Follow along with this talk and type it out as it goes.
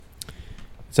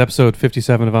It's episode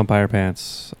 57 of Umpire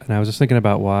Pants, and I was just thinking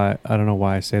about why. I don't know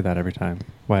why I say that every time.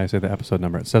 Why I say the episode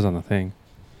number. It says on the thing.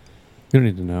 You don't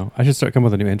need to know. I should start coming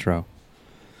with a new intro.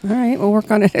 All right, we'll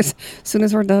work on it as soon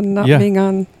as we're done being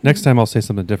on. Next time I'll say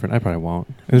something different. I probably won't.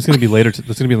 And it's going to be later. It's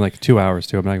going to be in like 2 hours,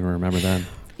 too. I'm not even going to remember then.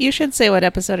 You should say what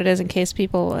episode it is in case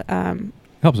people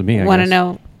helps me, I want to guess.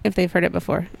 know if they've heard it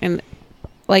before. And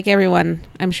like everyone,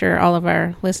 I'm sure all of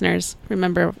our listeners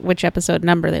remember which episode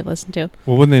number they've listened to.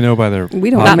 Well, wouldn't they know by their We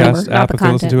don't podcast remember. app Not the if they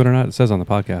listen content. to it or not? It says on the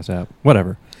podcast app.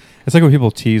 Whatever. It's like when people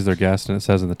tease their guest and it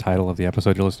says in the title of the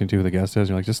episode you're listening to who the guest is.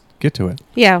 You're like, just get to it.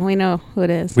 Yeah, we know who it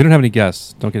is. We don't have any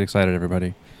guests. Don't get excited,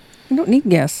 everybody. We don't need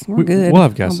guests. We're good. We'll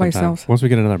have guests all by sometime. ourselves. Once we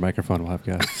get another microphone, we'll have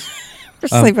guests. We're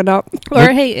sleeping up. Or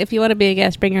hey, if you want to be a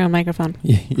guest, bring your own microphone.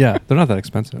 Yeah, they're not that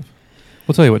expensive.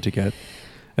 We'll tell you what to get,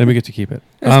 and we get to keep it.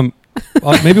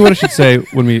 Maybe what I should say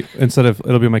when we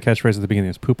it'll be my catchphrase at the beginning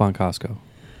is poop on Costco.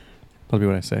 That'll be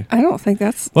what I say. I don't think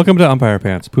that's. Welcome to Umpire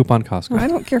Pants. Poop on Costco. I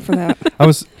don't care for that. I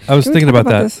was Can we thinking talk about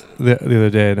that this? the other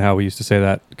day and how we used to say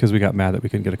that because we got mad that we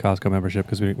couldn't get a Costco membership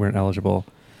because we weren't eligible,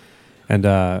 and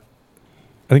I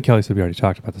think Kelly said we already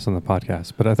talked about this on the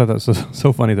podcast, but I thought that was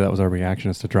so funny that was our reaction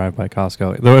is to drive by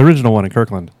Costco, the original one in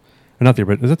Kirkland, or not the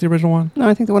original. Is that the original one? No,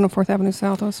 I think the one on 4th Avenue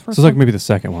South was first. So it's like maybe the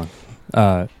second one.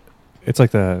 It's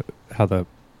like how the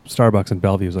Starbucks in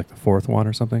Bellevue is like the fourth one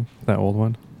or something. That old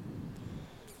one,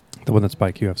 the one that's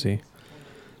by QFC.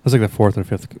 That's like the fourth or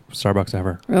fifth Starbucks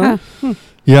ever. Really? Huh.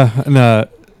 Yeah, and I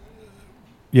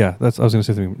was going to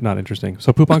say something not interesting.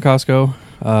 So poop on Costco.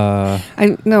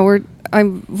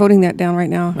 I'm voting that down right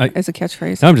now as a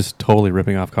catchphrase. I'm just totally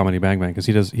ripping off Comedy Bang Bang because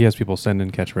he has people send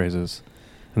in catchphrases,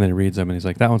 and then he reads them and he's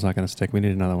like, that one's not going to stick. We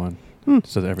need another one.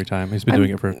 Says it every time. He's been doing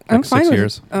it for I'm like fine 6 with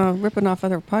years. Ripping off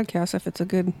other podcasts if it's a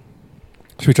good.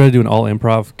 Should we try to do an all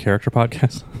improv character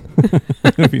podcast?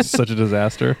 It'd be such a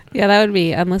disaster. Yeah, that would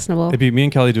be unlistenable. It'd be me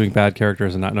and Kelly doing bad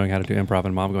characters and not knowing how to do improv,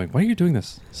 and Mom going, "Why are you doing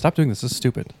this? Stop doing this. This is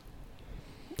stupid."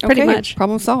 Pretty Okay, much.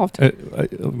 Problem solved.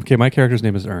 Okay, my character's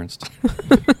name is Ernst.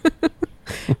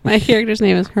 My character's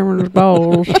name is Herman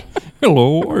Bowles.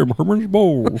 Hello, I'm Herman's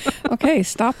Bowles. Okay,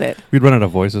 stop it. We'd run out of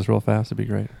voices real fast. It'd be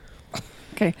great.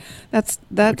 Okay, that's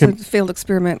Okay. a failed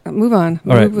experiment. Move on.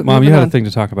 All right, Mom, you had on. a thing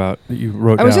to talk about that you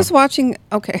wrote I down. was just watching.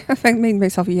 Okay, I made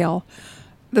myself yell.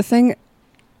 The thing,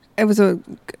 it was one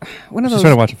of She's those.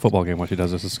 trying to watch a football game while she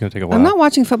does this. It's going to take a while. I'm not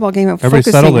watching a football game. I'm Everybody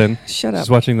focusing. settle in. Shut up. She's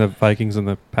watching the Vikings and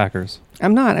the Packers.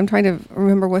 I'm not. I'm trying to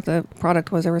remember what the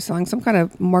product was they were selling. Some kind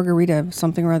of margarita,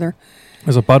 something or other.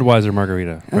 There's a Budweiser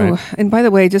margarita, right? Oh, and by the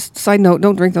way, just side note,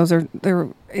 don't drink those. They're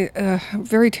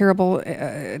very terrible.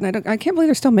 And I can't believe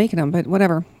they're still making them. But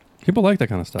whatever. People like that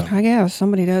kind of stuff. I guess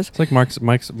somebody does. It's like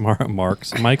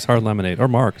Mike's Hard Lemonade or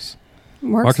Mark's.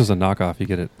 Mark's is a knockoff. You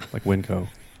get it like Winco.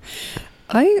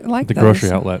 I like The those. grocery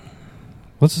outlet.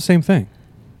 Well, it's the same thing.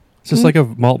 It's just like a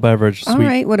malt beverage, sweet All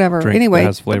right, whatever. drink Anyway, that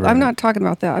has flavor I'm in not it. talking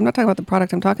about that. I'm not talking about the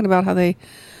product. I'm talking about how they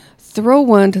throw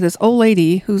one to this old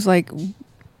lady who's like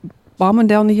bombing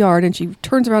down the yard, and she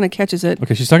turns around and catches it.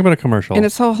 Okay, she's talking about a commercial. And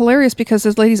it's so hilarious because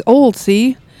this lady's old.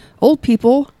 See, old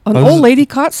people. An Oh, this old is- lady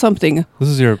caught something. This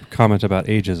is your comment about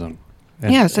ageism.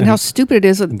 Yes, and how stupid it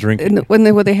is. drinking. When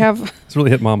they have. It's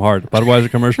really hit Mom hard. Budweiser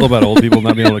commercial about old people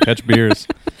not being able to catch beers.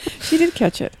 She did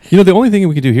catch it. You know, the only thing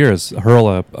we could do here is hurl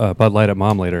a Bud Light at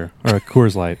Mom later, or a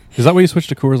Coors Light. Is that why you switched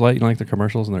to Coors Light? You don't like the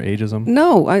commercials and their ageism?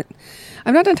 No,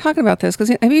 I'm not done talking about this because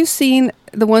have you seen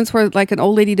the ones where like an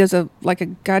old lady does a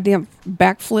goddamn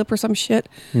backflip or some shit?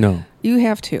 No. You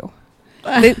have to.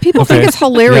 People think Okay. it's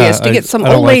hilarious Yeah, to get some I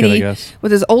don't old like it, I lady guess.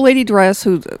 with this old lady dress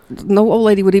who no old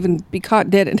lady would even be caught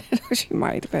dead in it. She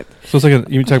might, but So it's like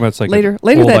you talking about it's like Later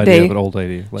an old that idea day, of an old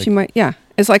lady. Like, she might. Yeah,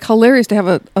 it's like hilarious to have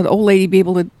an old lady be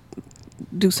able to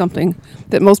do something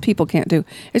that most people can't do.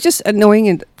 It's just annoying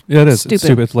and yeah, it is. stupid. It's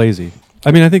stupid. It's lazy.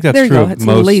 I mean, I think that's There you true go. of It's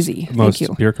most lazy. Thank most you.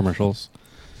 beer commercials,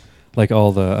 like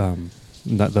all the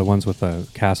the ones with the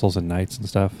castles and knights and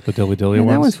stuff. The dilly dilly Yeah,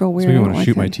 ones. that one's real weird. So I you don't want to like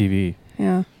shoot my that. TV,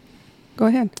 Yeah, go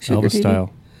ahead. Shoot your Elvis TV.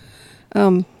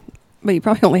 style. But you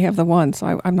probably only have the one,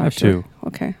 so I'm not I have sure. two.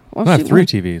 Okay, well, I have shoot 3 one.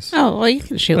 TVs. Oh, well, you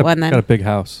can shoot got one got a then. big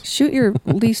house. Shoot your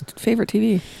least favorite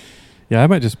TV. Yeah, I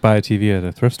might just buy a TV at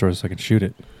a thrift store so I can shoot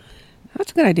it.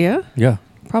 That's a good idea. Yeah,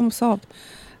 Problem solved.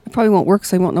 It probably won't work,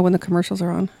 so you won't know when the commercials are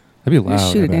on. that'd be Just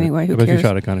loud. shoot I it bet. anyway, who I bet if you cares?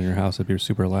 shot a gun in your house, it'd be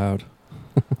super loud.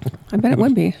 I bet it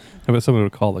would be. I bet someone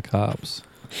would call the cops.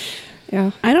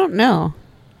 Yeah. I don't know.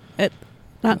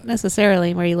 Not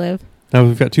necessarily where you live. Now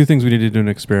we've got 2 things we need to do an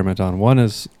experiment on. One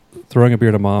is throwing a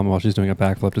beer to Mom while she's doing a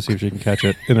backflip to see if she can catch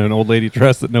it in an old lady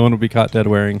dress that no one would be caught dead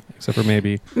wearing, except for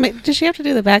maybe. Does she have to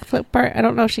do the backflip part? I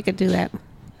don't know if she could do that.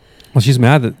 Well, she's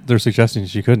mad that they're suggesting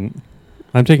she couldn't.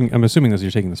 I'm assuming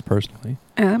you're taking this personally.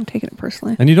 And I'm taking it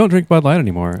personally. And you don't drink Bud Light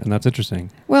anymore, and that's interesting.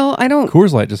 Well, I don't.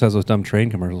 Coors Light just has those dumb train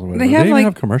commercials or whatever. They have, even like-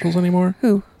 have commercials anymore?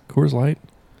 Who? Coors Light?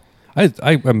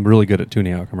 I'm really good at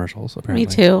tuning out commercials, apparently.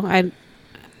 Me too. I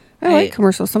like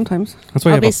commercials sometimes. That's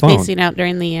why I I'll have be a phone. spacing out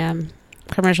during the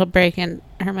commercial break, and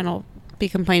Herman will be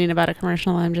complaining about a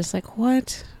commercial, and I'm just like,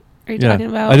 what are you talking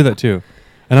about? I do that too.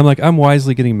 And I'm like, I'm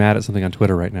wisely getting mad at something on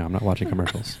Twitter right now. I'm not watching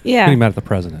commercials. Yeah. I'm getting mad at the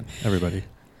president, everybody.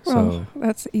 Well,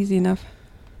 that's easy enough.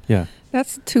 Yeah.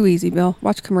 That's too easy, Bill.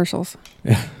 Watch commercials.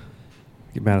 Yeah.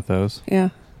 Get mad at those. Yeah,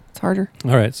 it's harder.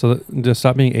 All right. So just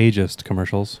stop being ageist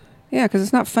commercials. Yeah, because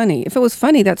it's not funny. If it was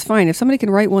funny, that's fine. If somebody can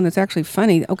write one that's actually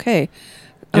funny, okay.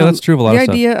 Yeah, that's true of a lot the of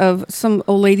stuff. idea of some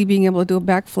old lady being able to do a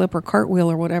backflip or cartwheel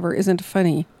or whatever isn't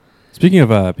funny. Speaking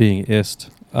of being ist,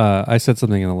 I said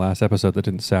something in the last episode that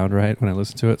didn't sound right when I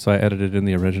listened to it, so I edited in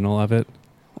the original of it.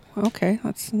 Okay,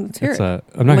 let's hear It's, it.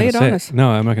 I'm not Lay going it to say on it. us.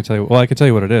 No, I'm not going to tell you. Well, I can tell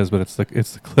you what it is, but it's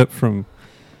the clip from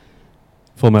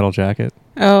Full Metal Jacket.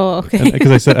 Oh, okay.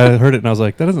 Because I heard it and I was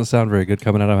like, that doesn't sound very good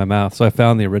coming out of my mouth. So I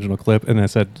found the original clip and I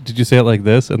said, did you say it like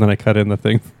this? And then I cut in the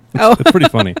thing. Oh. It's pretty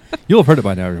funny. You'll have heard it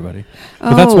by now, everybody.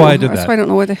 But that's why I did That's that. why I don't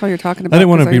know what the hell you're talking about. I didn't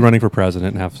want to 'cause be running for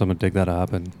president and have someone dig that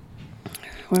up, and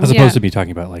well, as Yeah. opposed to me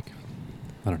talking about like,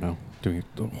 I don't know, doing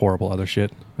horrible other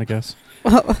shit. I guess.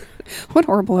 Well, what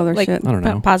horrible other like shit. I don't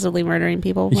know. possibly murdering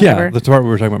people. Yeah, Whatever. that's the part where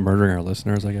we were talking about murdering our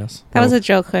listeners. I guess That was a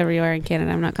joke, whoever you are in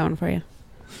Canada. I'm not coming for you.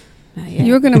 Not yet.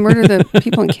 You were going to murder the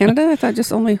people in Canada? I thought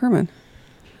just only Herman.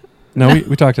 No,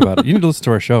 we talked about it. You need to listen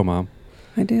to our show, Mom.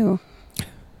 I do.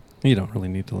 You don't really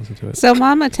need to listen to it. So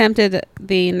Mom attempted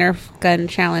the Nerf gun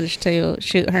challenge to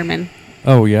shoot Herman.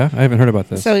 Oh yeah, I haven't heard about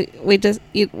this. So we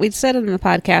said in the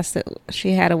podcast that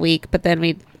she had a week, but then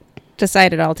we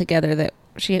decided all together that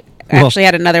she actually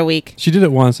had another week. She did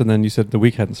it once, and then you said the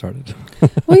week hadn't started.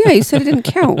 Well, yeah, you said it didn't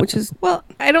count, which is... Well,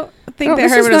 I don't think No, that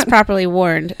this is Herman was not- properly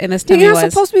warned, and this time You're he not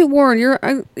was. supposed to be warned.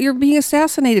 You're being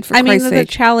assassinated, for I mean, Christ's the sake.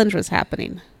 challenge was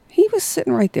happening. He was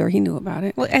sitting right there. He knew about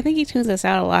it. Well, I think he tunes us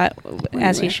out a lot,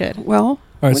 as he Anyway. should. Well... All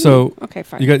right, when so you- okay,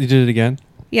 fine. you did it again.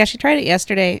 Yeah, she tried it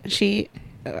yesterday. She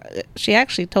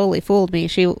actually totally fooled me.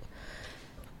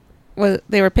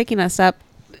 They were picking us up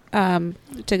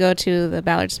to go to the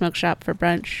Ballard Smoke Shop for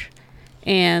brunch,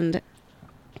 and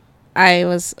I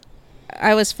was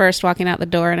first walking out the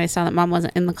door, and I saw that Mom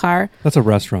wasn't in the car. That's a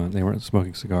restaurant. They weren't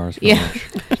smoking cigars for Yeah. lunch.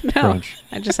 No, Brunch.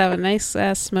 I just have a nice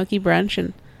smoky brunch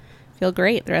and feel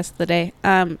great the rest of the day.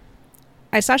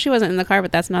 I saw she wasn't in the car,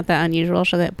 but that's not that unusual.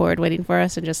 She'll get bored waiting for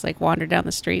us and just like wander down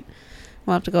the street.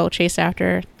 We'll have to go chase after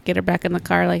her, get her back in the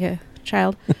car like a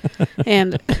child.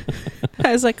 And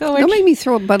I was like, oh, Don't make me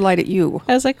throw a Bud Light at you.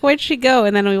 I was like, where'd she go?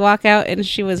 And then we walk out, and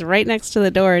she was right next to the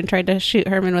door and tried to shoot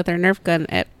Herman with her Nerf gun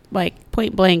at like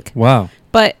point blank, Wow.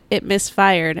 but it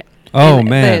misfired. Oh And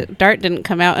man. the dart didn't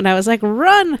come out, and I was like,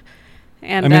 run!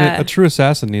 And I mean, a true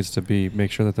assassin needs to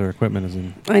make sure that their equipment is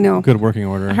in I know. good working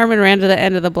order. Herman ran to the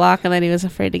end of the block, and then he was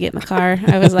afraid to get in the car.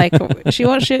 I was like, she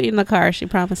won't shoot you in the car. She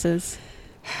promises.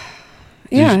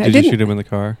 Yeah, I Did you didn't. shoot him in the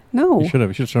car? No. You should have.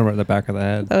 You should have shot him right in the back of the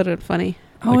head. That would have been funny.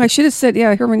 Oh, Like- I should have said,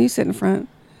 yeah, Herman, you sit in front,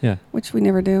 Yeah. which we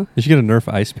never do. You should get a Nerf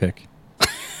ice pick.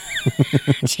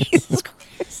 Jesus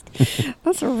Christ.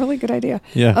 That's a really good idea.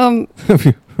 Yeah.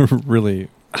 Really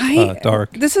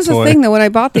dark. This is toy. the thing, though. When I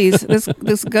bought these,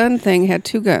 this gun thing had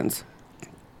two guns.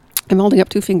 I'm holding up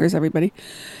two fingers, everybody.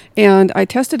 And I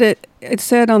tested it. It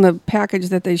said on the package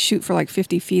that they shoot for like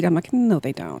 50 feet. I'm like, no,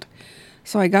 they don't.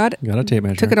 So I got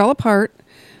took it all apart,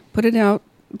 put it out,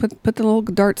 put the little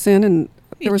darts in, and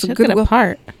there was a took good it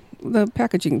apart. The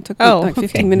packaging took Oh, like 15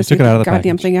 okay. minutes You to took it get out the of the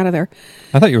goddamn package. thing out of there.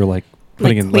 I thought you were like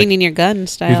putting Like in cleaning your gun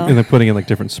style. and then putting in like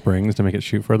different springs to make it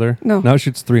shoot further. No. Now it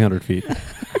shoots 300 feet.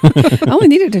 I only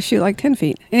needed to shoot like 10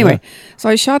 feet. Anyway, Yeah. so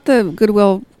I shot the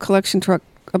Goodwill collection truck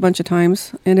a bunch of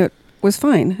times, and it was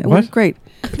fine. It What? worked great.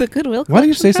 The Goodwill. Why do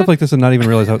you collection say stuff truck? like this and not even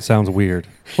realize how it sounds weird?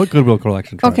 What Goodwill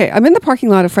collection truck? Okay, I'm in the parking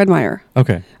lot of Fred Meyer.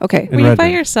 Okay. Okay, In Were you by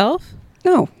Redmond. yourself?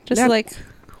 no, Just Dad- like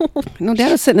no,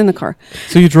 Dad was sitting in the car.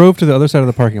 So you drove to the other side of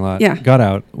the parking lot, Yeah. got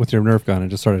out with your Nerf gun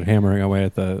and just started hammering away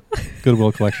at the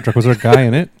Goodwill collection truck. Was there a guy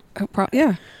in it?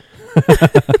 Yeah,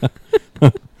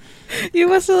 you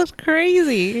must have looked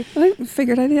crazy. I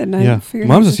figured I did. And I Yeah. figured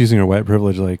Mom's just using her white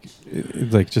privilege like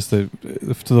just to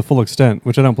the full extent,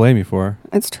 which I don't blame you for.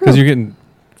 It's true. Because you're getting,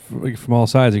 from all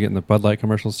sides, you're getting the Bud Light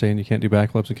commercials saying you can't do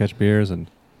backflips and catch beers. And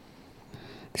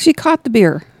She caught the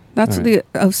beer. That's All right.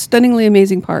 the stunningly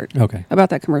amazing part okay. about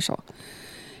that commercial.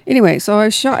 Anyway, so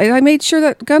I made sure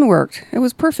that gun worked. It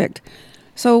was perfect.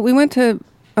 So we went to,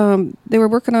 they were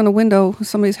working on a window in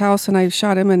somebody's house, and I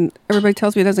shot him, and everybody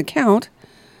tells me it doesn't count.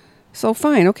 So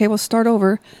fine, okay, we'll start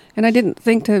over. And I didn't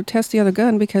think to test the other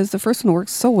gun because the first one worked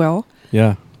so well.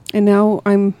 Yeah. And now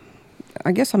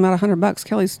I guess I'm at $100.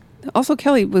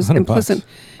 Kelly was $100. implicit.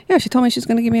 Yeah, she told me she's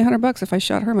going to give me $100 if I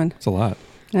shot Herman. It's a lot.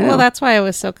 I know. Well, that's why I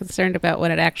was so concerned about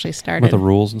when it actually started. About the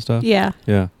rules and stuff? Yeah.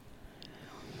 Yeah.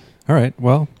 All right.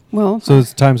 Well, Well, so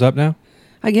it's time's up now?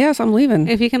 I guess I'm leaving.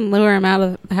 If you can lure him out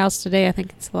of the house today, I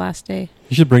think it's the last day.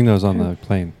 You should bring those on the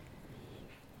plane.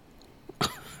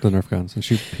 The Nerf guns and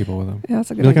shoot people with them. Yeah, that's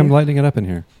a good Be like, idea. I'm lighting it up in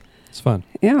here. It's fun.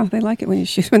 Yeah, they like it when you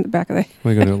shoot them in the back of the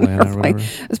We go to Atlanta or airplane.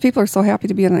 whatever. Those people are so happy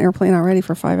to be on an airplane already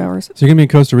for 5 hours. So you're going to be in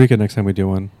Costa Rica next time we do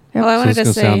one. Yep. Well, I So wanted it's to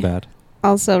going to sound say bad.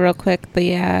 also real quick,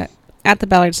 the at the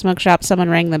Ballard Smoke Shop, someone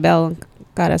rang the bell and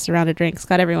got us a round of drinks.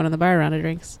 Got everyone in the bar a round of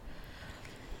drinks.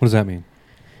 What does that mean?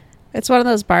 It's one of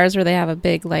those bars where they have a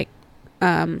big Like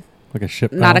a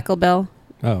ship bell? nautical bell,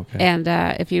 Oh, okay. and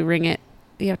if you ring it,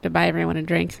 you have to buy everyone a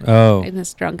drink. Oh. And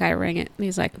this drunk guy rang it, and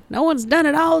he's like, "No one's done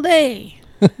it all day."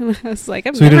 I was like,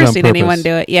 "I've So he did it never on seen purpose. anyone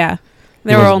do it." Yeah,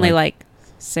 there were wasn't only like- like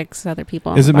 6 other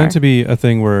people. On Is the it meant bar. to be a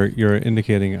thing where you're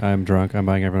indicating I'm drunk, I'm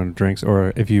buying everyone drinks, or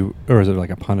is it like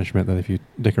a punishment that if you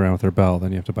dick around with their bell,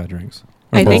 then you have to buy drinks?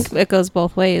 Or I both? think it goes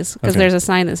both ways because Okay. there's a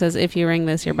sign that says, "If you ring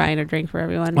this, you're buying a drink for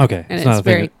everyone." Okay, and it's not it's a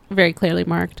thing very, very clearly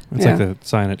marked. It's Yeah. like the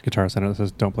sign at Guitar Center that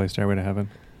says "Don't play Stairway to Heaven."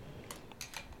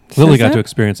 Says Lily got that? to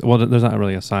experience. Well, there's not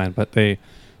really a sign, but they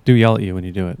do yell at you when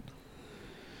you do it.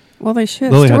 Well, they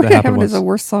should. Lily had Story that of happen Heaven is once. a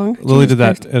worse song. Lily Jesus did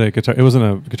that Christ. at a guitar. It wasn't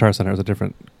a Guitar Center. It was a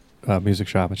different music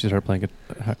shop, and she started playing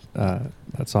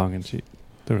that song, and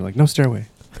they were like, "No Stairway."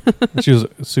 And she was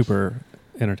super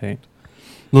entertained.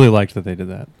 Lily liked that they did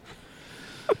that.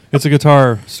 It's a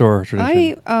guitar store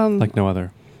tradition, like no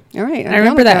other. All right. I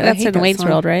remember that. That's hate in that Wayne's song.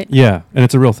 World, right? Yeah, and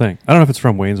it's a real thing. I don't know if it's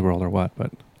from Wayne's World or what,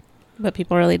 but But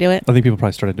people really do it. I think people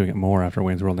probably started doing it more after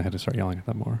Wayne's World, and they had to start yelling at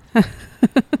them more.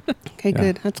 Okay, Yeah.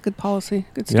 good. That's good policy.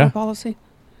 Good store Yeah. policy.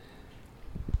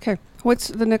 Okay. What's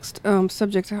the next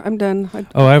subject? I'm done.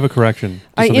 Oh, I have a correction.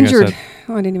 I Something injured. said.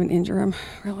 Oh, I didn't even injure him.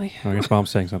 Really? I guess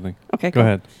Mom's saying something. Okay. Go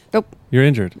ahead. Nope. You're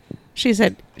injured. She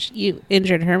said you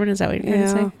injured Herman. Is that what you're trying to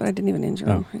Yeah, say? but I didn't even injure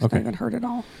Oh, him. He's okay. not even hurt at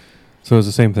all. So it's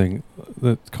the same thing.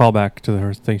 The callback to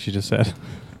her thing she just said.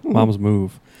 Mhm. Mom's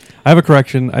move. I have a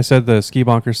correction. I said the Ski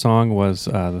Bonkers song was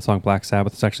the song Black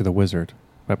Sabbath. It's actually The Wizard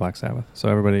by Black Sabbath. So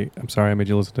everybody, I'm sorry I made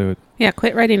you listen to it. Yeah,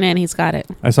 quit writing in. He's got it.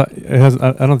 I saw it has.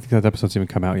 I don't think that episode's even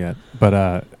come out yet. But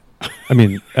I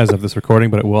mean, as of this recording,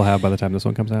 but it will have by the time this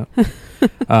one comes out.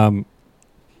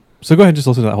 So go ahead and just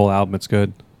listen to that whole album. It's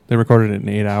good. They recorded it in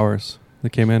 8 hours. They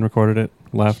came in, recorded it,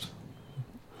 left.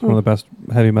 One of the best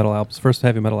heavy metal albums. First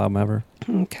heavy metal album ever.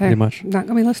 Okay. Pretty much. Not going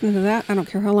to be listening to that. I don't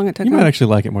care how long it took. You might them. actually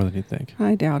like it more than you think.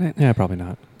 I doubt it. Yeah, probably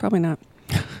not. Probably not.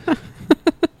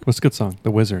 What's a good song?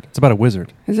 The Wizard. It's about a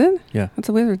wizard. Is it? Yeah. What's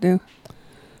a wizard do?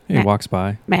 He Ma- walks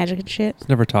by. Magic and shit. He's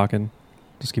never talking.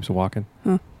 Just keeps walking.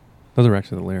 Huh. Those are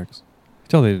actually the lyrics. You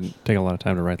tell they didn't take a lot of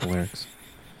time to write the lyrics.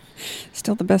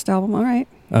 Still the best album. All right.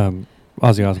 Ozzy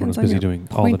Osbourne Depends was on busy your doing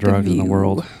all the point of drugs in the view.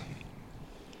 world.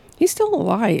 He's still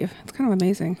alive. It's kind of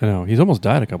amazing. I know. He's almost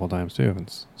died a couple times, too,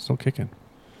 and still kicking.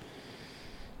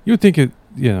 You would think it,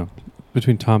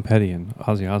 between Tom Petty and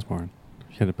Ozzy Osbourne,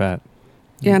 you had a bet.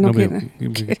 Yeah, no Nobody-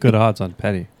 kidding. Good odds on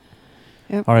Petty.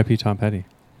 Yep. R.I.P. Tom Petty.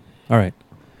 All right.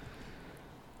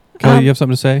 Kelly, you have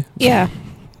something to say? Yeah.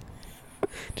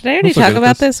 Did I already Let's look talk at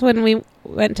about this. this when we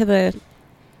went to the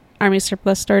Army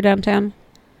surplus store downtown?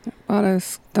 Bought a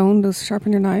stone to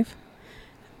sharpen your knife.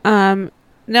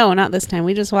 No, not this time.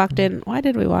 We just walked in. Why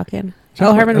did we walk in?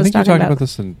 Talk- Herman I was think you were talking talking about. about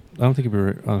this, and I don't think you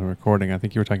were on the recording. I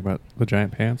think you were talking about the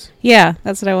giant pants. Yeah,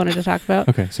 that's what I wanted to talk about.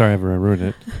 Okay, sorry, I ruined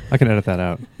it. I can edit that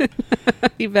out.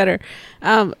 You better.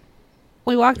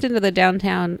 We walked into the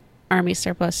downtown Army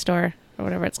surplus store or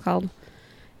whatever it's called,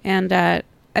 and I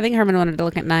think Herman wanted to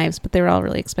look at knives, but they were all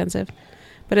really expensive.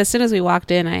 But as soon as we walked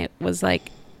in, I was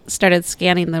like, started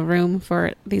scanning the room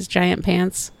for these giant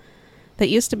pants that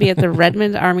used to be at the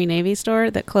Redmond Army Navy store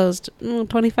that closed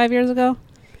 25 years ago.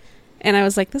 And I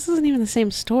was like, this isn't even the same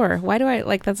store. Why do I,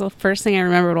 like, that's the first thing I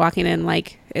remembered walking in.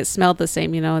 Like, it smelled the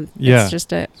same, and Yeah. it's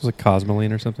just a, It was like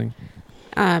Cosmoline or something.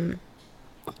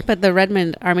 but the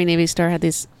Redmond Army Navy store had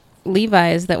these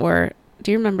Levi's that were,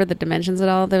 do you remember the dimensions at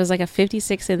all? There was like a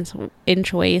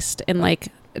 56-inch waist and like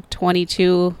a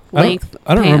 22 length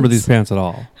I don't remember these pants. pants at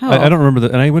all. Oh. I don't remember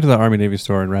and I went to the Army Navy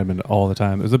store in Redmond all the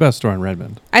time. It was the best store in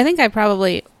Redmond. I think I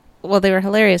probably, well, they were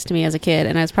hilarious to me as a kid,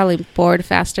 and I was probably bored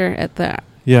faster at the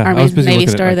Yeah, Army I was busy Navy looking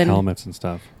store at like, than- helmets and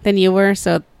stuff. than you were,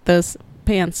 so those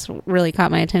pants really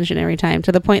caught my attention every time,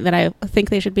 to the point that I think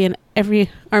they should be in every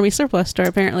Army surplus store,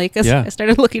 apparently, because Yeah. I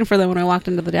started looking for them when I walked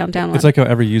into the downtown one. It's like how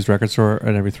every used record store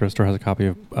and every thrift store has a copy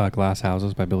of Glass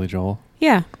Houses by Billy Joel.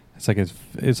 Yeah.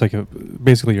 It's like a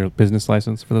basically your business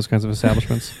license for those kinds of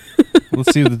establishments.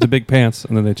 Let's see the big pants,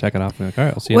 and then they check it off. And like, all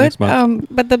right, I'll see you next month.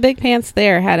 But the big pants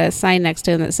there had a sign next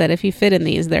to them that said, "If you fit in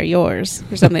these, they're yours,"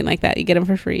 or something like that. You get them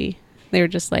for free. They were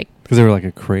just like, because they were like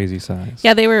a crazy size.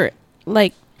 yeah, they were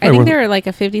like, I Right, think well- they were like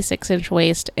a 56-inch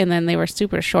waist, and then they were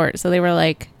super short. So they were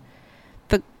like,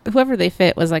 whoever they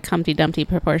fit was like Humpty Dumpty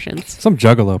proportions. Some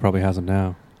juggalo probably has them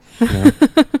now. You know?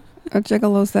 Are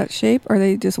gigolos that shape, or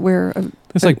they just wear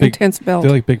It's an like big. intense belt?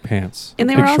 They're like big pants. And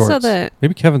they big were also shorts.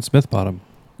 Maybe Kevin Smith bought them.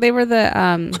 they were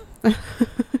the,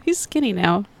 he's skinny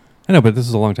now. I know, but this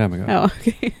is a long time ago. Oh,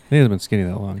 okay. He hasn't been skinny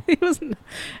that long. He wasn't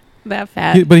that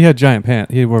fat. But he had giant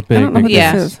pants. He wore big, I don't know big, who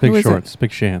Yeah. this is. big Who is it? shorts,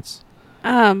 big shants.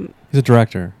 Um, He's a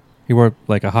director. He wore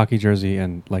like a hockey jersey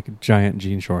and like giant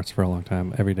jean shorts for a long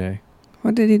time, every day.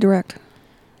 What did he direct?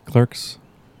 Clerks.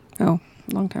 Oh,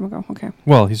 a long time ago. Okay.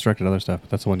 Well, he's directed other stuff,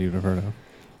 but that's the one you'd have heard of.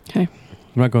 Okay.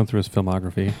 I'm not going through his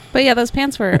filmography. but yeah, those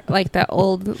pants were like that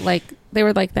old, like they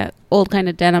were like that old kind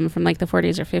of denim from like the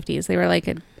 40s or 50s. They were like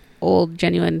an old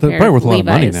genuine They're pair probably of worth a lot of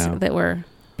money Levi's now. that were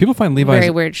People find Levi's very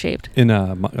weird shaped. in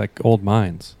like old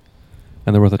mines,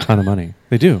 and they're worth a ton of money.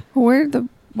 They do.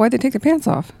 Why'd they take the pants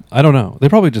off? I don't know. They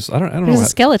probably just. I don't know. There's a How,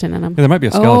 skeleton in them. yeah, there might be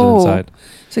a skeleton Oh. inside,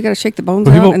 So you got to shake the bones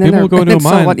But people- out, and then people will go into a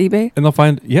sell mine on eBay. and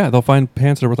they'll find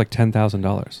pants that are worth like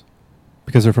 $10,000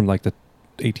 because they're from like the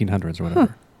 1800s or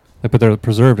whatever. Like, but they're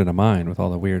preserved in a mine with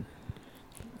all the weird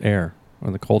air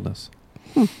and the coldness.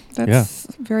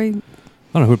 That's very I don't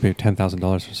know who would pay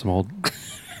 $10,000 for some old,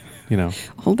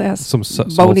 old ass. some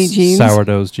Bony old jeans.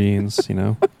 sourdough's jeans.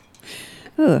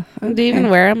 Ugh, Do you even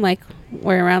wear them? Like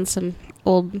wear around some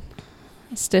old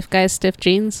stiff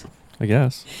jeans? I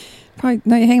guess Probably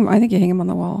no. You hang 'em- I think you hang them on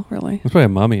the wall. Really. there's probably a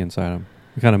mummy inside them.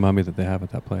 The kind of mummy that they have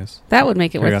at that place. That would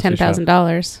make it worth Curiosity shop.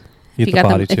 $10,000 You if get the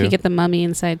body if too. you get the mummy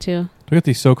inside too. Do we get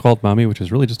the so-called mummy, which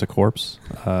is really just a corpse?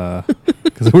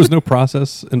 Because there was no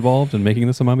process involved in making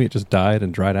this a mummy. It just died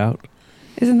and dried out.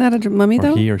 Isn't that a mummy Or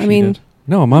though? he or she I mean, did.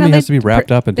 No, a mummy No, has to be they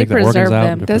wrapped up and they take the organs preserve out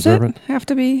them. and does preserve it have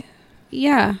to be?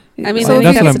 Yeah, I mean, So I if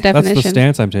think you that's got- the that's the definition.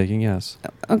 stance I'm taking. Yes.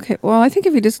 Okay. Well, I think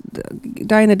if you just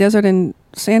die in the desert and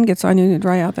sand gets on you and you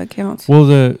dry out, that counts. Well,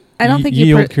 the I don't think Ye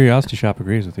you Old Curiosity Shop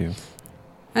agrees with you.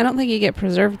 I don't think you get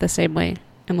preserved the same way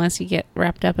unless you get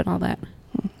wrapped up in all that.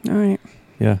 All right.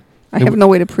 Yeah. I It have w- no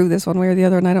way to prove this one way or the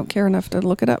other, and I don't care enough to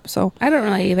look it up. So, I don't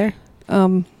really either.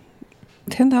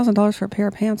 $10,000 for a pair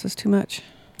of pants is too much.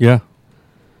 Yeah.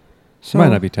 So, It might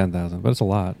not be 10,000, but it's a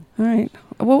lot. All right.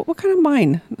 Well, what kind of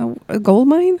mine? A gold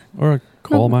mine? Or a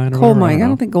coal No, mine. Or coal whatever, mine. I know.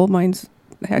 don't think gold mines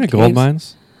had Yeah, caves. gold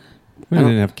mines. We I don't-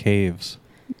 didn't have caves.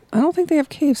 I don't think they have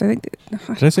caves. I think,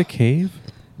 Did I say cave?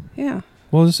 yeah.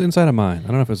 Well, it's inside a mine. I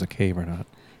don't know if it was a cave or not.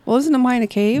 Well, isn't a mine a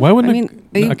cave? Why wouldn't I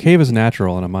mean, a cave is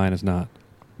natural and a mine is not?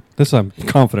 This I'm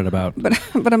confident about.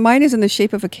 but a mine is in the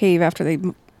shape of a cave after they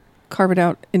carve it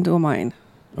out into a mine.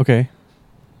 Okay.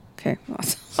 Okay.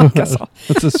 I guess I'll-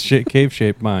 That's a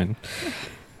cave-shaped mine.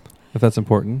 If that's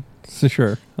important. So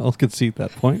sure. I'll concede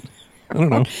that point. I don't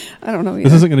know. I don't know either.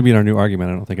 This isn't going to be in our new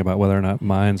argument, I don't think, about whether or not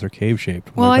mines are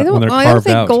cave-shaped. Well, when they're I don't carved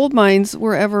think out. gold mines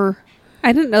were ever.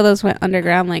 I didn't know those went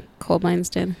underground like coal mines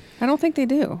did. I don't think they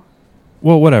do.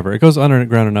 Well, whatever. It goes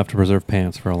underground enough to preserve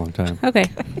pants for a long time. Okay.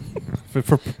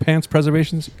 For pants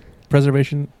preservation,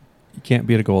 you can't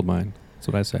beat a gold mine. That's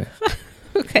what I say.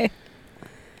 Okay.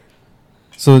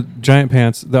 So giant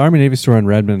pants. The Army Navy store in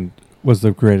Redmond was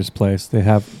the greatest place. They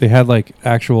had like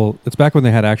actual. It's back when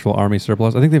they had actual Army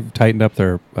surplus. I think they've tightened up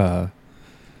their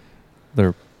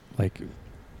like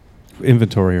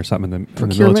inventory or something in the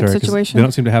Procurement military. 'Cause situation? They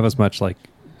don't seem to have as much like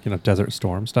Desert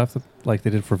Storm stuff like they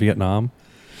did for Vietnam.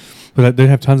 But they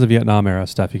have tons of Vietnam era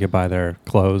stuff. You could buy their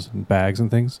clothes and bags and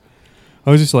things. I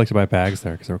always used to like to buy bags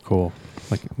there because they were cool,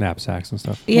 like knapsacks and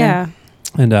stuff. Yeah.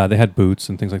 And they had boots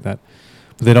and things like that.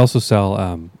 But they'd also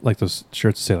sell like those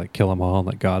shirts that say like "Kill 'Em All" and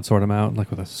like "God Sort 'Em Out," like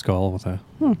with a skull with a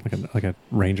like a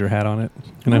ranger hat on it.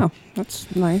 Oh,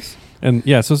 that's nice. And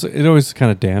yeah, so it always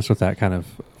kind of danced with that kind of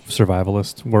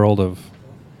survivalist world of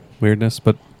weirdness.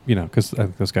 But because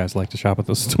those guys like to shop at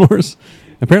those stores.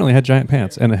 Apparently, had giant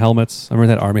pants and helmets. I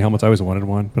remember they had Army helmets. I always wanted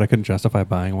one, but I couldn't justify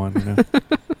buying one.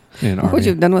 In What would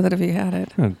you have done with it if you had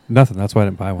it? Nothing. That's why I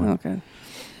didn't buy one. Okay.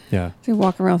 Yeah. So you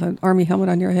walk around with an army helmet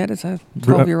on your head as a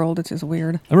Bru- 12-year-old. It's just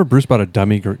weird. I remember Bruce bought a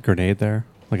dummy grenade there,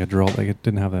 like a drill. Like it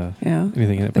didn't have Yeah.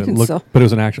 anything in it, They but it can looked. sell- But it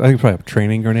was an actual. I think it was probably a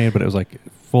training grenade, but it was like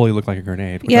fully looked like a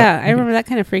grenade. Which Yeah, I remember that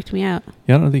kind of freaked me out.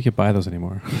 Yeah, I don't think you could buy those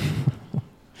anymore.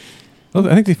 Well,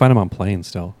 I think they find them on planes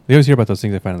still. You always hear about those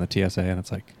things they find on the TSA, and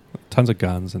it's like tons of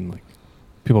guns and like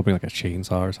people bring like a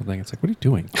chainsaw or something. It's like, what are you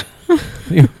doing?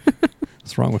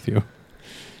 What's wrong with you?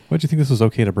 Why do you think this was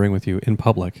okay to bring with you in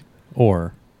public,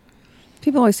 or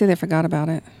People always say they forgot about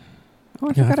it. Oh,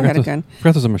 I Yeah, forgot I had a gun. I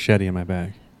forgot there's a machete in my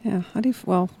bag. Yeah,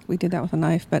 well, we did that with a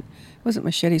knife, but it wasn't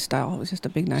machete style. It was just a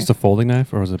big knife. Just a folding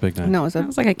knife, or was it a big knife? No, it was It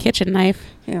was like a kitchen knife.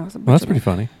 yeah, it was a Well, that's butcher pretty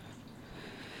funny.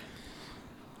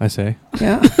 I say. knife.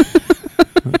 Yeah.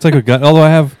 It's like a gun. Although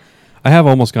I have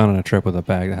almost gone on a trip with a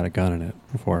bag that had a gun in it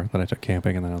before that I took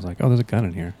camping, and then I was like, oh, there's a gun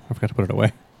in here. I forgot to put it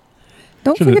away.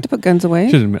 Don't Should've- forget to put guns away.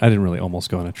 I didn't really almost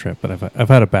go on a trip, but I've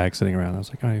had a bag sitting around. I was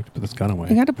like, oh, I have to put this gun away.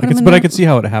 You got to put I them could- in but I the- could see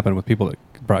how it happened with people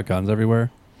that brought guns everywhere,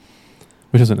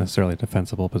 which isn't necessarily a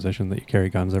defensible position that you carry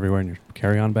guns everywhere in your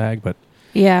carry-on bag, but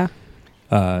Yeah.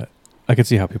 I could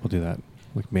see how people do that,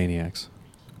 like maniacs.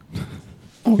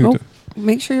 Oh, go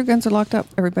make sure your guns are locked up,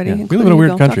 everybody. Yeah. We including live in a you, weird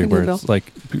Bill. country Talking to where you, Bill. it's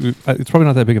like it's probably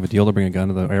not that big of a deal to bring a gun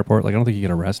to the airport. Like I don't think you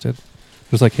get arrested.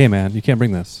 Just like, hey man, you can't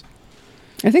bring this.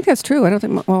 I think that's true. I don't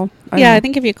think. Well, I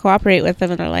think if you cooperate with them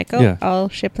and they're like, oh, Yeah. I'll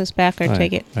ship this back or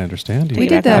take it. I understand. Take You We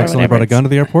did that. accidentally brought a gun to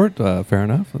the airport. Fair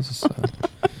enough. This is,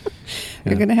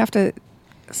 you're going to have to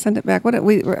send it back.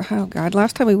 Oh God!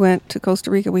 Last time we went to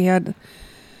Costa Rica, we had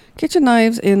kitchen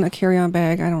knives in a carry-on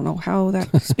bag. I don't know how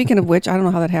that. Speaking of which, I don't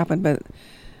know how that happened, but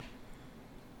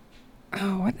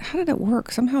how did it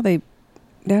work? Somehow Dad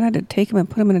had to take them and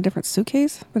put them in a different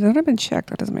suitcase, but it had been checked.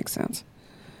 That doesn't make sense.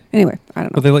 Anyway, I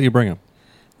don't know. But they let you bring them.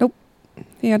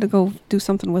 He had to go do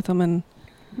something with them, and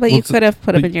But Well, you it's- could have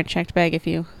put them but- in your checked bag if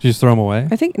you. Did you just throw them away?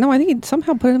 I think he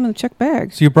somehow put them in the checked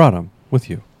bag. So you brought them with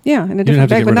you. Yeah, in a didn't have different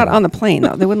to bag, get but rid not of on the plane.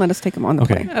 No, they wouldn't let us take them on the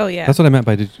Okay. plane. Oh, yeah. That's what I meant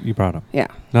by you brought them. Yeah,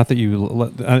 Not that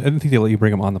I didn't think they let you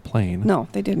bring them on the plane. no,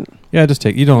 they didn't. Yeah, just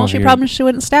take. You don't. Well, know she you're- promised she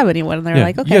wouldn't stab anyone. And they were Yeah,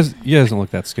 like, okay. You guys don't look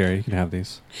that scary. You can have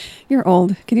these. You're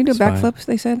old. Can you do It's fine. backflips?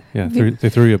 They said. Yeah, Have you- they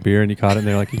threw you a beer and you caught it. And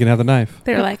they're like, you can have the knife.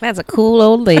 They were like, that's a cool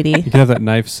old lady. You can have that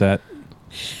knife set.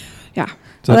 Yeah.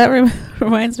 So Well, that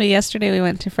reminds me, yesterday we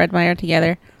went to Fred Meyer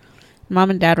together. Mom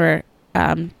and Dad were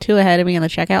 2 ahead of me in the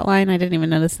checkout line. I didn't even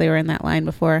notice they were in that line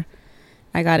before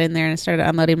I got in there and started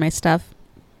unloading my stuff.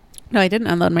 No, I didn't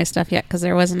unload my stuff yet because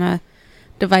there wasn't a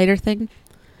divider thing.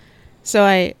 So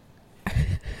I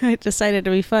decided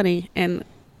to be funny and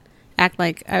act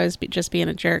like I was just being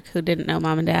a jerk who didn't know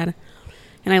Mom and Dad.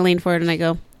 And I leaned forward and I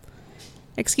go,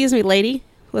 "Excuse me, lady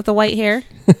with the white hair.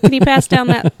 Can you pass down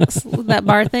that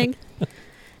bar thing?"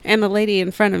 And the lady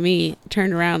in front of me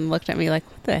turned around and looked at me like,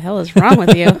 "What the hell is wrong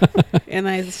with you?" And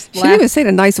I just She didn't even laughed. say it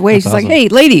in a nice way. That's She's awesome. like, "Hey,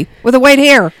 lady with the white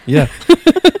hair." yeah,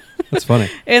 that's funny.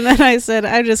 And then I said,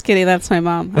 "I'm just kidding. That's my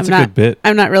mom. That's I'm a not. good bit.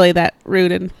 I'm not really that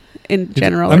rude in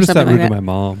general I'm or just that something rude like to that."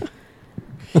 my mom.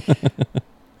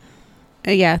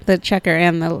 Yeah, the checker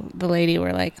and the lady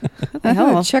were like, "What the I hell?"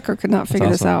 thought Checker could not figure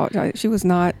this awesome. out. She was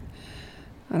not.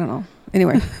 I don't know.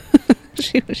 Anyway,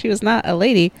 She was not a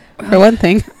lady for one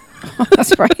thing.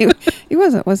 that's right. He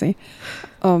wasn't, was he?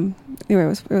 Anyway,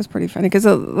 it was pretty funny because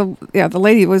the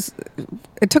lady was.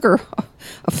 It took her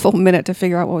a full minute to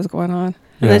figure out what was going on. And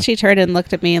Yeah. then she turned and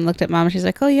looked at me and looked at Mom. And she's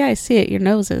like, "Oh yeah, I see it. Your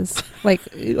nose is like,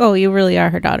 oh, you really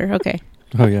are her daughter. Okay."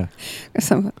 Oh yeah.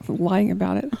 Guess I'm lying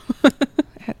about it.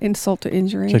 Insult to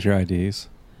injury. Check your IDs.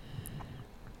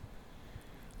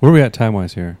 Where are we at time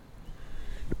wise here?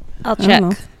 I'll I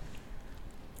don't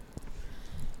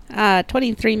check.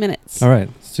 23 minutes. All right,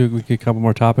 let's do a couple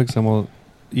more topics, and we'll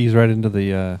ease right into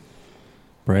the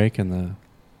break and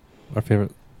our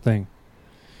favorite thing.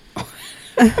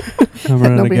 I'm running out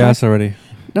of Nobody gas already.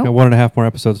 Nope. Got 1.5 more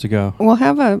episodes to go. We'll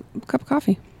have a cup of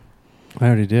coffee. I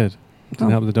already did. Oh.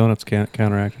 Now the donuts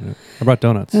counteracted it. I brought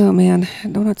donuts. Oh man,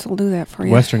 donuts will do that for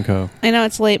you. Western Co. I know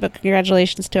it's late, but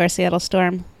congratulations to our Seattle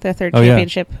Storm, their third Oh, yeah.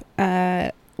 championship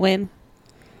win.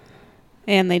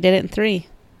 And they did it in 3.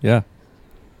 Yeah.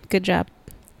 Good job.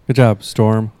 Good job,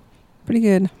 Storm. Pretty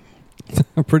good.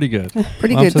 Pretty good.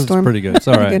 Pretty Mom good, says Storm. It's pretty good. It's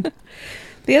all Pretty right. good.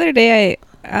 The other day,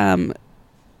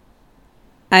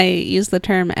 I used the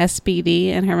term SBD,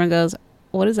 and Herman goes,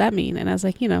 "What does that mean?" And I was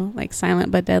like, like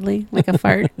silent but deadly, like a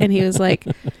fart. And he was like,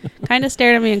 kind of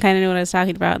stared at me and kind of knew what I was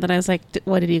talking about. And then I was like,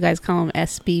 "What did you guys call them?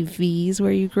 SBVs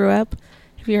where you grew up?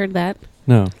 Have you heard that?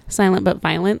 No, Silent but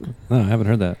violent." I haven't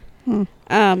heard that.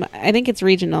 I think it's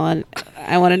regional, and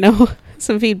I want to know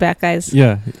some feedback, guys.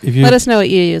 Yeah, if you Let us know what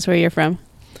you use, where you're from.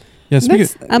 yeah, speaking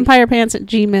That's-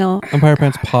 UmpirePants@gmail.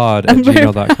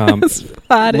 umpirepantspod@gmail.com.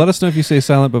 Pod. Let us know if you say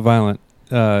silent but violent.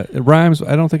 It rhymes.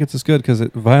 I don't think it's as good because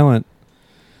violent.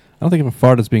 I don't think of a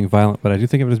fart as being violent, but I do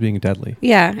think of it as being deadly.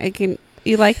 Yeah, it can.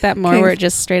 You like that more, Okay. where it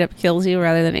just straight up kills you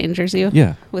rather than injures you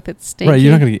Yeah, with its stinky. right.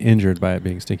 You're not going to get injured by it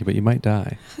being stinky, but you might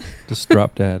die. Just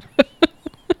drop dead.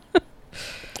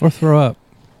 Or throw up.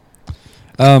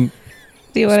 Do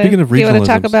you want Speaking of to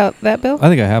talk regionalisms- about that, Bill? I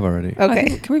think I have already. I Okay.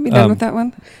 think- can we be done Um, with that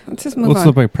one? Let's just move Let's on.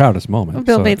 look my proudest moment.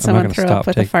 Bill so made I'm not someone gonna throw stop up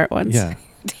with a fart once. Yeah.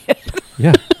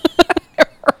 Yeah.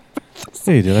 else.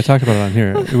 Yeah, you did. I talked about it on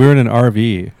here. We were in an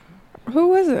RV. Who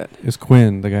was it? It was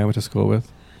Quinn, the guy I went to school with.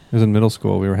 It was in middle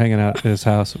school. We were hanging out at his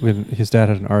house. His dad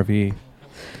had an RV, and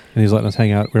he's letting us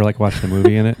hang out. We were like watching a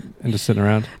movie in it and just sitting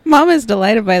around. Mom is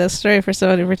delighted by this story for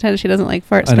someone who pretends she doesn't like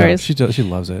fart I know, stories. she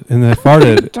loves it. And then I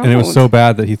farted, and it was so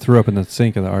bad that he threw up in the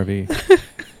sink of the RV.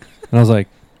 And I was like,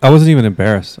 I wasn't even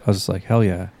embarrassed. I was just like, hell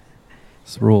yeah,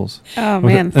 this rules. Oh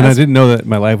man! And I didn't know that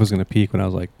my life was going to peak when I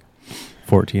was like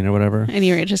 14 or whatever. And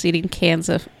you were just eating cans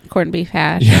of corned beef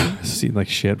hash. Yeah, just eating like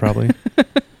shit probably.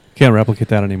 Can't replicate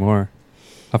that anymore.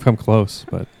 I've come close,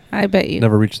 but I bet you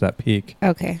never reached that peak.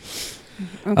 Okay.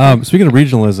 Speaking of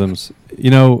regionalisms,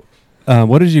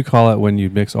 what did you call it when you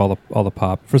mix all the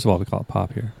pop? First of all, we call it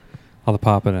pop here. All the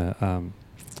pop in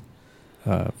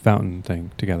a fountain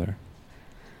thing together.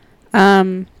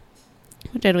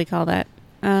 What did we call that?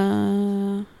 Do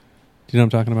you know what I'm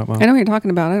talking about, Mom? I know what you're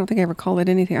talking about. I don't think I ever called it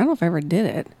anything. I don't know if I ever did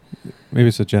it. Maybe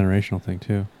it's a generational thing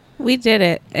too. We did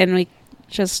it, and we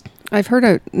just. I've heard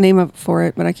a name for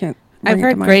it, but I can't. I've bring it to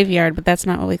heard mind. graveyard, but that's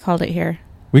not what we called it here.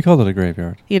 We called it a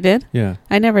graveyard. You did? Yeah.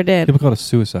 I never did. People call it a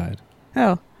suicide.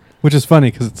 Oh. Which is funny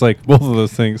because it's like both of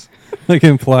those things like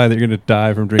imply that you're going to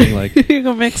die from drinking like You're going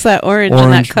to mix that orange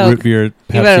and that Coke. root beer,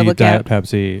 better Pepsi, look Diet out.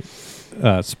 Pepsi,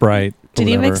 Sprite. Did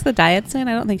you whatever. mix the diets in?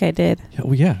 I don't think I did. Yeah,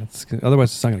 well, yeah.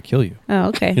 Otherwise, it's not going to kill you. Oh,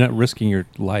 okay. You're not risking your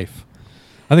life.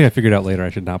 I think I figured out later I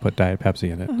should not put Diet Pepsi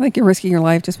in it. I think you're risking your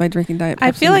life just by drinking Diet Pepsi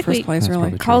I feel in like the first we- place, That's really.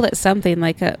 probably true. Called it something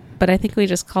like but I think we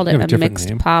just called You it have a a different mixed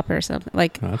name. pop or something.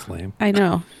 Like, Oh, that's lame. I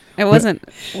know. It wasn't,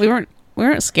 we weren't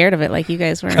scared of it like you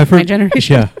guys were in I've my heard-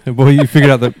 generation. Yeah. Well, you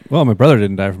figured out that, well, my brother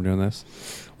didn't die from doing this.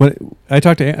 I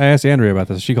asked Andrea about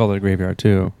this. She called it a graveyard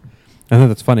too. I think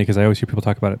that's funny because I always hear people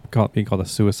talk about it being called a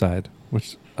suicide,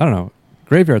 which, I don't know.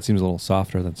 Graveyard seems a little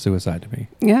softer than suicide to me.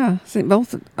 Yeah, see,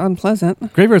 both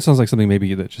unpleasant. Graveyard sounds like something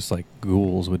maybe that just like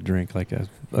ghouls would drink, like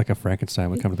a Frankenstein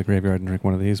would come to the graveyard and drink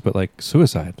one of these. But like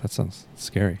suicide, that sounds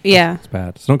scary. Yeah. It's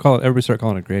bad. So don't call it. Everybody start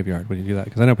calling it graveyard when you do that,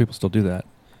 because I know people still do that,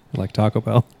 like Taco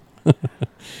Bell.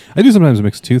 I do sometimes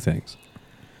mix two things.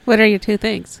 What are your two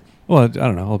things? Well, I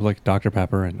don't know. I'll be like Dr.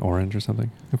 Pepper and orange or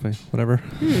something. Whatever.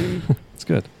 It's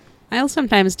good. I'll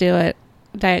sometimes do a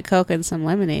Diet Coke and some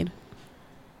lemonade.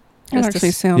 That Just actually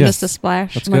a, sounds just a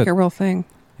splash. That's like good. a real thing.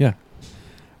 Yeah.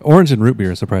 Orange and root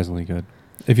beer is surprisingly good.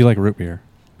 If you like root beer.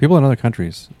 People in other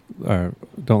countries don't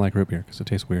like root beer because it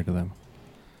tastes weird to them.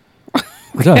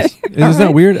 It does. Isn't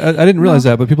that weird? I didn't realize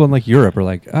that, but people in like Europe are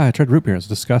like, I tried root beer. It's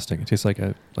disgusting. It tastes like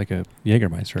a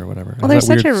Jägermeister or whatever. Well, It has there's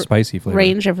that such weird a spicy flavor.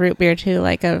 range of root beer too,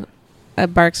 like a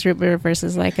Barks root beer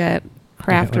versus like a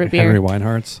craft like root a beer. Henry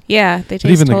Weinhardt's. Yeah, they But taste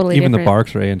even totally even the different.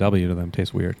 Barks or A&W to them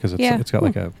taste weird because Yeah. it's got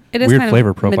like a It is weird kind of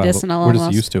flavor profile. But medicinal we're just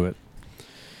almost. used to it.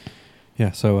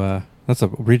 Yeah, so that's a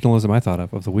regionalism I thought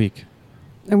of the week.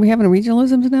 Are we having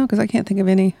regionalisms now? Because I can't think of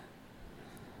any.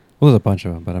 Well, there's a bunch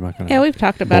of them, but I'm not going to Yeah, we've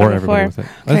talked about bore it everybody before.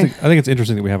 with it. I think it's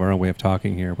interesting that we have our own way of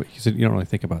talking here, but you don't really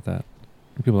think about that.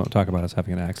 People don't talk about us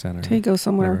having an accent or Until you go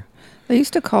somewhere. whatever. They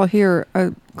used to call here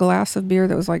a glass of beer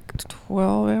that was like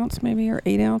 12 ounce maybe, or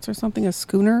 8 ounce or something, a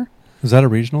schooner. Is that a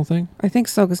regional thing? I think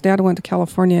so, because Dad went to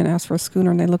California and asked for a schooner,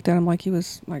 and they looked at him like he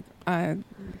was like, I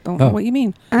don't know Oh. what you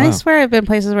mean. I Wow. swear I've been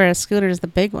places where a scooter is the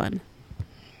big one.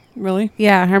 Really?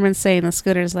 Yeah, Herman's saying the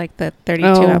scooter is like the 32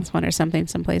 Oh. ounce one or something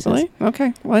some places. Really?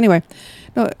 Okay. Well, anyway,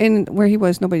 no, and where he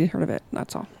was, nobody had heard of it.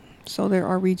 That's all. So there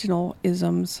are regional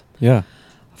isms Yeah.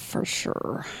 for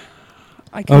sure.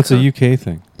 I Oh, it's a concur. UK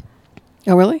thing.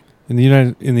 Oh, really? In the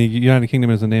United Kingdom,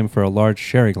 it is a name for a large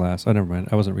sherry glass. Oh, never mind.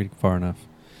 I wasn't reading far enough.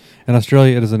 In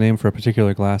Australia, it is a name for a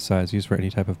particular glass size used for any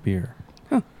type of beer.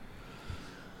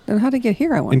 Then how did it get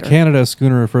here, I In wonder? Canada, a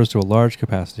schooner refers to a large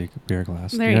capacity beer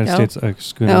glass. There In the you United go. States, a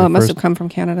schooner Oh, it must refers have come from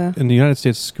Canada. in the United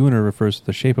States, schooner refers to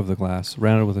the shape of the glass,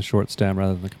 rounded with a short stem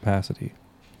rather than the capacity.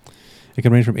 It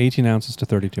can range from 18 ounces to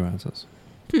 32 ounces.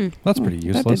 That's pretty That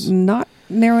useless. did not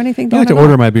narrow anything I down like to at all.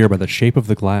 order my beer by the shape of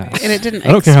the glass. And it didn't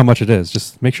I don't care how much it is.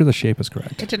 Just make sure the shape is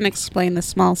correct. It didn't explain the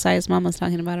small size Mom was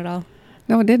talking about at all.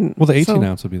 No, it didn't. Well, the 18 So-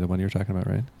 ounce would be the one you're talking about,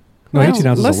 right? No, well, 18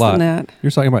 ounces less is a lot. than that.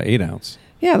 You're talking about 8 ounce.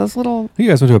 Yeah, those little. You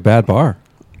guys went to a bad bar.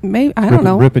 Maybe I don't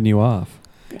know. Ripping you off.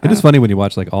 It is Uh, funny when you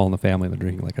watch like All in the Family and they're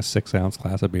drinking like a 6 ounce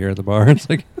glass of beer at the bar. It's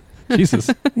like, Jesus,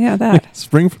 Yeah, that.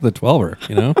 spring for the 12er,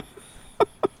 you know?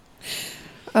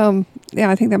 Yeah,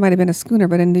 I think that might have been a schooner,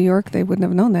 but in New York they wouldn't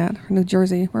have known that. Or New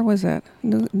Jersey, where was that?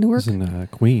 Newark. It's in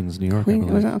Queens, New York, I Queen.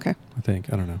 believe. Was it? Okay. I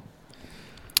think. I don't know.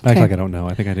 I act Okay. like I don't know.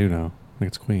 I think I do know. I think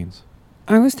it's Queens.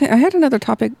 I had another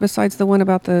topic besides the one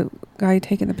about the guy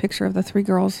taking the picture of the 3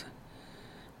 girls.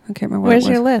 I can't remember. Where's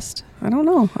what it your was. list? I don't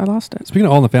know. I lost it. Speaking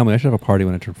of All in the Family, I should have a party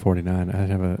when I turn 49. I should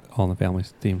have a All in the Family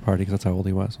themed party because that's how old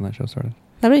he was when that show started.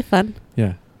 That'd be fun.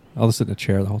 Yeah. I'll just sit in a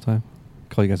chair the whole time.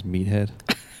 call you guys meathead.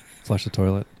 Flush the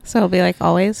toilet. So it'll be like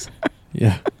always.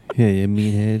 Yeah. Yeah, you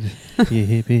meathead. You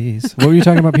hippies. What were you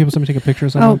talking about? People somebody taking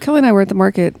pictures of Oh, Kelly and I were at the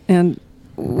market, and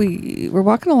we were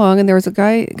walking along, and there was a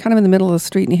guy kind of in the middle of the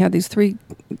street, and he had these 3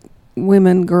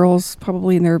 girls,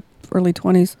 probably in their early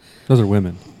 20s. Those are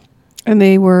women. And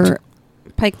they were...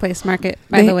 Pike Place Market,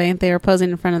 by the way. They were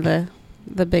posing in front of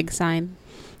the big sign.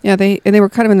 Yeah, they were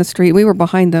kind of in the street. We were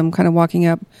behind them, kind of walking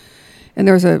up. And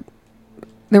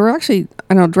they were actually,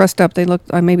 I don't know, dressed up. They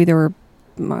looked, maybe they were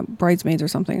bridesmaids or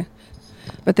something.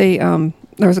 But there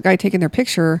was a guy taking their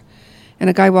picture, and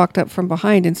a guy walked up from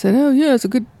behind and said, "Oh, yeah, it's a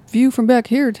good view from back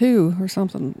here, too," or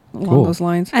something along those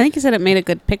lines. I think he said it made a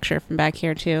good picture from back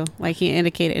here, too. Like, he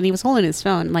indicated, and he was holding his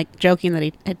phone, like, joking that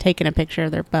he had taken a picture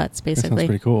of their butts, basically. That sounds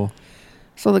pretty cool.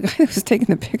 So the guy that was taking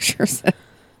the picture said,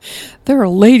 "There are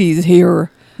ladies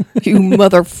here, you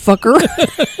motherfucker.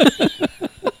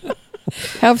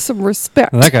 Have some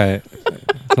respect." Now, that guy,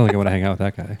 I don't think I want to hang out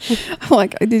with that guy. I'm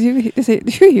like, did you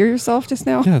hear yourself just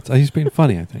now? Yeah, he's being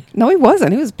funny, I think. No, he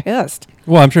wasn't. He was pissed.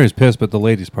 Well, I'm sure he's pissed, but the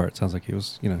ladies part sounds like he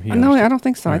was, he No, understood. I don't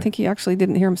think so. All I right. think he actually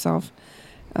didn't hear himself.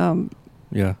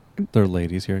 Yeah, they're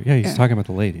ladies here. Yeah, he's talking about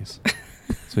the ladies.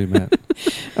 That's what he meant.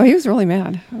 Oh, he was really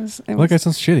mad. That guy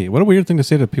sounds shitty. What a weird thing to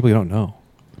say to people you don't know.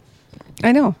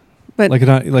 I know, but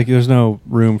Like there's no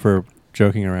room for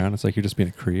joking around. It's like you're just being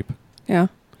a creep. yeah.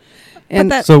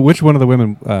 And So which one of the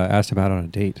women asked him out on a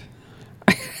date?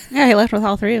 Yeah, he left with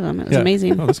all 3 of them. It was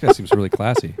amazing. Oh, this guy seems really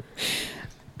classy.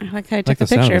 I like how he like took the a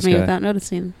sound of picture of this me guy. without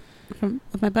noticing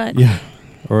with my butt. Yeah.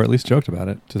 Or at least joked about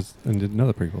it and didn't know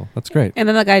the prequel. That's great. And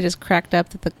then the guy just cracked up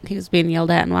that he was being yelled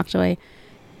at and walked away.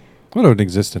 What an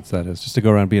existence that is. Just to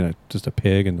go around being just a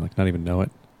pig and like not even know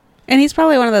it. And he's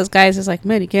probably one of those guys who's like,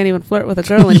 man, you can't even flirt with a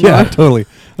girl anymore. Yeah, totally. I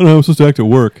don't know. I'm supposed to act at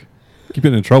work. Keep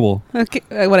getting in trouble. Okay,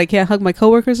 I can't hug my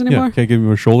coworkers anymore? Yeah, can't give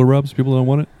me shoulder rubs. People don't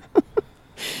want it.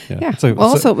 yeah. It's like-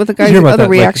 Well, it's also, with the you guy's hear about other that,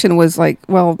 like- reaction was like,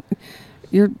 well,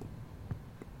 you're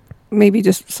maybe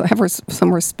just have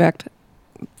some respect.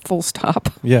 Full stop.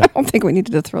 Yeah. I don't think we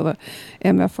needed to throw the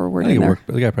MF or I word think in it there. worked,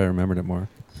 but the guy probably remembered it more.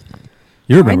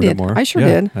 You remembered did. it more. I sure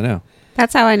Yeah, did. I know.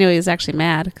 That's how I knew he was actually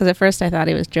mad. Because at first I thought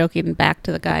he was joking back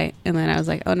to the guy. And then I was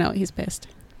like, oh, no, he's pissed.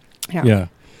 Yeah.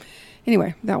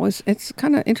 Anyway, it's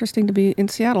kind of interesting to be in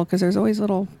Seattle because there's always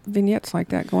little vignettes like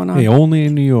that going on. Hey, only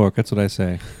in New York. That's what I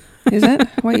say. Is that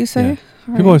what you say? Yeah. All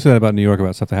People right. always say that about New York,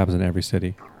 about stuff that happens in every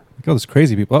city. Like, oh, there's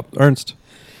crazy people. Oh, Ernst.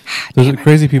 There's Damn it.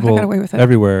 crazy I people got away with it.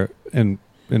 everywhere and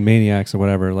maniacs or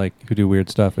whatever, like, who do weird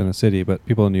stuff in the city. But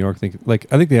people in New York think, like,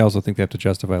 I think they also think they have to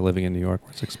justify living in New York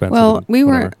where it's expensive. Well, and we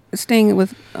whatever. were staying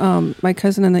with my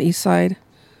cousin on the east side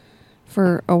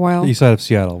for a while. The east side of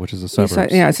Seattle, which is the East suburbs.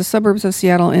 side- yeah, it's the suburbs of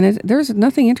Seattle, and there's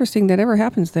nothing interesting that ever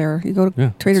happens there. You go to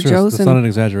Yeah, Trader it's true. Joe's It's not an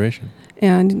exaggeration.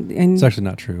 and It's actually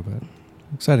not true, but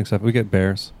exciting stuff. We get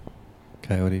bears,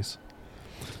 coyotes.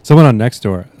 Someone on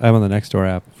Nextdoor. I'm on the Nextdoor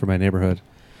app for my neighborhood,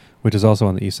 which is also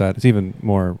on the east side. It's even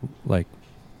more like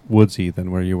woodsy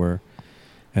than where you were.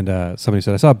 And somebody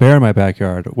said, "I saw a bear in my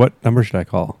backyard. What number should I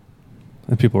call?"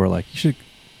 And people were like, "You should."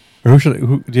 Or does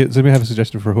anybody have a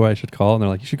suggestion for who I should call? And they're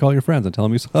like, "You should call your friends and tell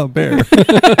them you saw a bear."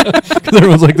 Because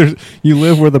everyone's like, "You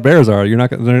live where the bears are. You're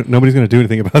not. Nobody's going to do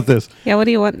anything about this. Yeah, what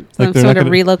do you want? Like, they're Someone not to gonna-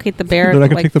 relocate the bear They're not going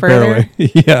to like take the further bear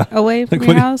away." Yeah. away from Like, your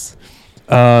what do you- house?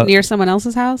 Uh, Near someone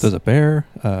else's house? There's a bear.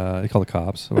 They call the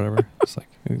cops or whatever. It's like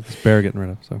this bear getting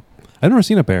rid of. So I've never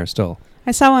seen a bear still.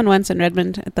 I saw one once in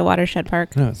Redmond at the Watershed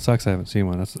Park. No, it sucks. I haven't seen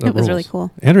one. That It was really rules.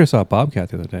 cool. Andrea saw a bobcat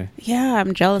the other day. Yeah,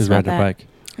 I'm jealous She's about riding her that. bike.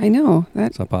 I know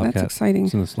It's a bobcat. that's exciting.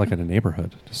 It's in this, like in a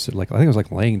neighborhood. Just like I think it was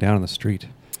like laying down in the street.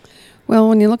 Well,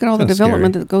 when you look at all the Kinda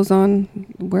development scary. that goes on,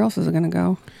 where else is it going to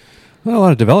go? Not a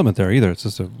lot of development there either. It's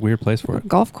just a weird place for A it.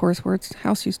 golf course where its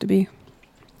house used to be.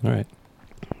 All right,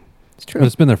 It's true. but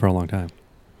it's been there for a long time.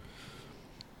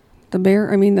 The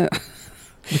bear. I mean the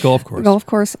The golf course. golf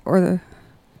course or the.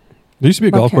 There used to be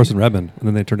a golf Okay. course in Redmond, and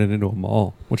then they turned it into a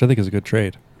mall, which I think is a good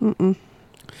trade. Mm-mm.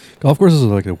 Golf courses are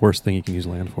like the worst thing you can use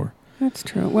land for. That's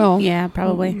true. Well, Yeah,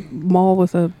 probably. Mall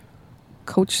with a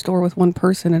coach store with one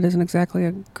person. It isn't exactly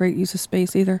a great use of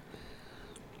space either.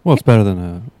 Well, it's better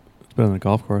than a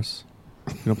golf course.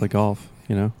 You don't play golf,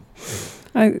 you know.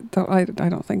 I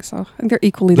don't think so. I think they're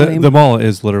equally The, lame. the mall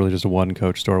is literally just one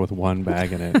coach store with one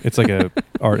bag in it. It's like a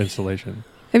art installation.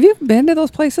 Have you been to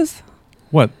those places?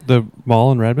 What, the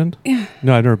mall in Redmond? Yeah.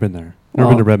 No, I've never been there. Never Well,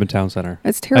 been to Redmond Town Center.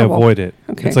 It's terrible. I avoid it.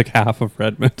 Okay. It's like half of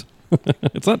Redmond.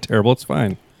 It's not terrible. It's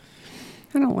fine.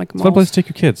 I don't like It's a malls. fun place to take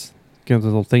your kids. Get a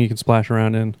little thing you can splash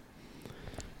around in.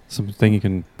 Something you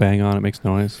can bang on. It makes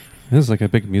noise. This is like a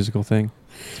big musical thing.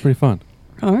 It's pretty fun.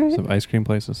 All right. Some ice cream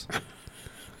places.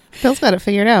 Bill's got it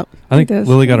figured out. I think does.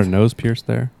 Lily got her nose pierced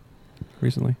there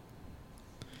recently.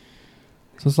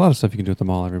 So there's a lot of stuff you can do at the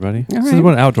mall, everybody. All This is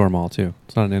right. an outdoor mall, too.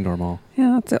 It's not an indoor mall.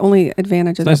 Yeah, that's the only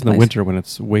advantage It's of nice that in the place. winter when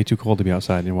it's way too cold to be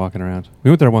outside and you're walking around.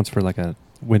 We went there once for like a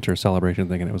winter celebration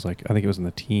thing, and it was like, I think it was in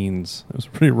the teens. It was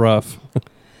pretty rough. There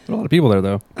were a lot of people there,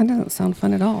 though. That doesn't sound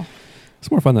fun at all.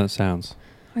 It's more fun than it sounds.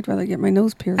 I'd rather get my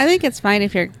nose pierced. I think it's fine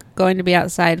if you're going to be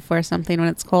outside for something when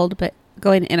it's cold, but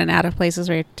going in and out of places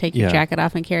where you take your Yeah. jacket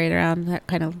off and carry it around, that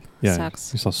kind of Yeah,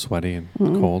 sucks. you're so sweaty and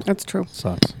Mm, cold. That's true.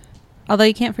 Sucks. Although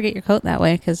you can't forget your coat that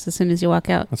way because as soon as you walk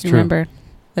out, That's you true. remember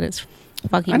that it's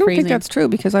fucking I don't freezing. think that's true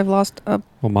because I've lost Well,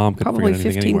 Mom could probably forget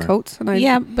anything 15 anywhere. coats. And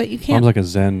Yeah, but you Mom's can't. like a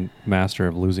Zen master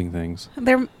of losing things.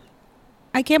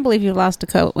 I can't believe you lost a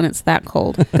coat when it's that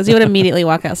cold because you would immediately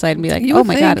walk outside and be like, You "Oh would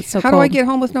my think, god, it's so how cold." do I get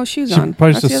home with no shoes She on?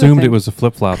 probably just That's the other assumed it thing. was the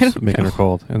flip I flops don't making her know.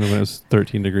 cold, and then when it was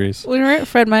 13 degrees. When we were at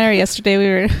Fred Meyer yesterday, we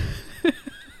were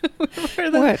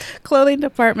in the What? clothing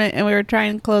department and we were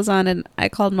trying clothes on, and I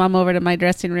called Mom over to my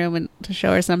dressing room and to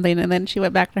show her something, and then she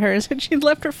went back to hers and she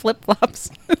left her flip flops.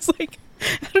 It's like,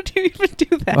 how did you even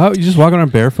do that? Wow, you just walk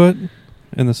around barefoot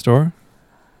in the store?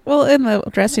 Well, in the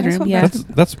dressing That's room, not yeah. bad.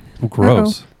 That's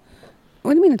gross.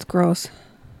 What do you mean it's gross?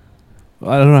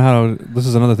 I don't know how. This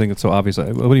is another thing that's so obvious.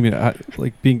 What do you mean?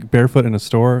 Like being barefoot in a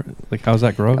store? Like how's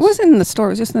that gross? It wasn't in the store.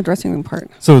 It was just in the dressing room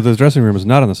part. So the dressing room is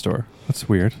not in the store. That's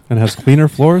weird. And it has cleaner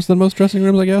floors than most dressing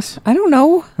rooms, I guess. I don't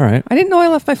know. All right. I didn't know I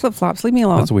left my flip flops. Leave me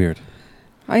alone. That's weird.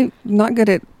 I'm not good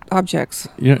at objects.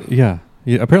 Yeah.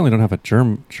 You apparently don't have a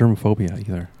germ phobia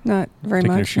either. Not very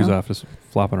Taking much. your shoes no. off, just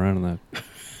flopping around in that.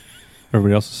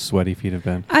 Everybody else's sweaty feet have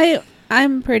been.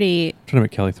 I'm pretty trying to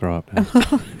make Kelly throw up now.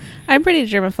 I'm pretty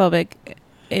germophobic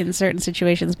in certain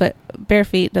situations, but bare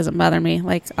feet doesn't bother me.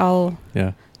 Like I'll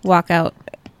Yeah. walk out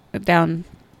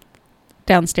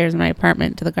downstairs in my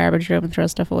apartment to the garbage room and throw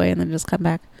stuff away and then just come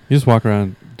back. You just walk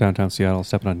around downtown Seattle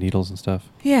stepping on needles and stuff.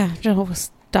 Yeah,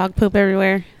 just dog poop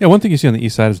everywhere. Yeah, one thing you see on the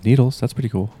east side is needles. That's pretty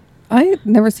cool. I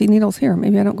never see needles here.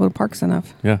 Maybe I don't go to parks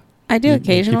enough. Yeah. I do You keep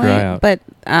your occasionally, eye out. but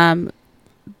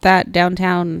that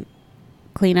downtown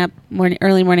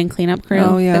early morning cleanup crew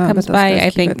Oh, yeah, that I comes bet those by, guys I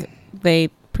keep think it- they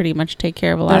pretty much take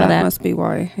care of a lot of that. must be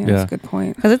why. Yeah, Yeah. that's a good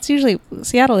point. Because it's usually,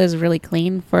 Seattle is really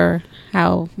clean for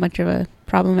how much of a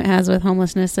problem it has with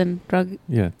homelessness and drug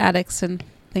Yeah. addicts and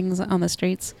things on the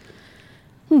streets.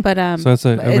 Hmm. But So that's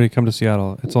it. but Everybody come to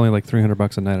Seattle. It's only like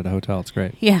 $300 a night at a hotel. It's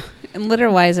great. yeah, and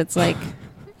litter-wise, it's like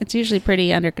it's usually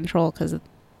pretty under control because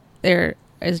there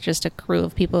is just a crew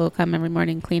of people who come every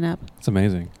morning and clean up. It's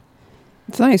amazing.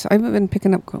 It's nice. I've been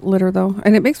picking up litter though,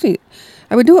 and it makes me.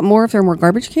 I would do it more if there were more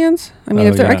garbage cans. I mean, Oh,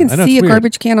 if there, I yeah. can I know, see it's a weird.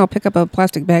 garbage can, I'll pick up a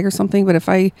plastic bag or something. But if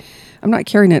I'm not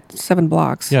carrying it 7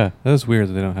 blocks. Yeah, that is weird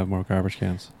that they don't have more garbage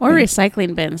cans. Or Yeah.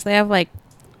 recycling bins. They have like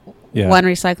Yeah. one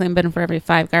recycling bin for every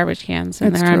 5 garbage cans,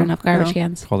 and That's there aren't true. enough garbage Yeah.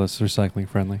 cans. Call this recycling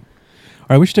friendly. All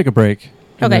right, we should take a break.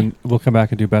 And Okay. then we'll come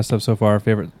back and do best of so far,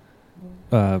 favorite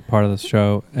part of the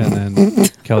show, and then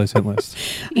Kelly's hit list.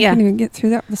 I Yeah. can't even get through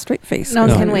that with a straight face. No one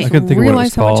No, can wait. I couldn't think of what it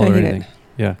was Realize how much called I or hate anything. it.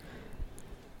 Yeah.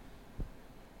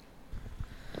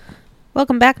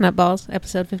 Welcome back, Nutballs,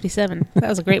 episode 57. That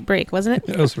was a great break, wasn't it?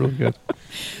 That was really good.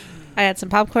 I had some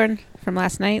popcorn from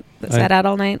last night that I- sat out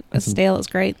all night. It was some- stale. It was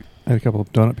great. I had a couple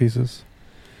of donut pieces.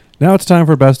 Now it's time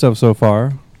for best of so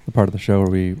far, the part of the show where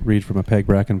we read from a Peg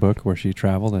Bracken book where she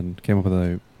traveled and came up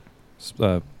with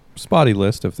a spotty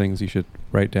list of things you should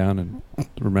write down and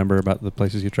remember about the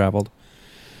places you traveled.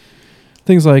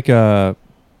 Things like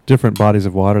different bodies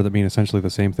of water that mean essentially the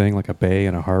same thing, like a bay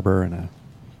and a harbor and a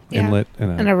Yeah. inlet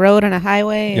and And a road and a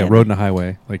highway. yeah, and road and a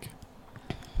highway. Like,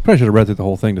 probably should have read through the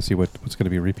whole thing to see what's going to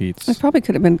be repeats. It probably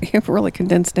could have been really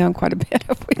condensed down quite a bit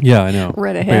if we Yeah, I know.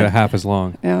 read Maybe ahead. half as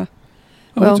long. Yeah.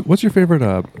 Oh, Well- what's your favorite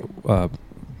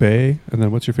bay? And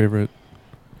then what's your favorite?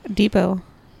 Depot.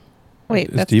 Wait,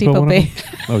 Is that's Depot Depot one of Bay.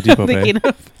 Oh, Depot I'm Bay. thinking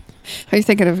of. How are you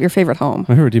thinking of your favorite home?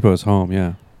 My favorite depot is home.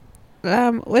 Yeah,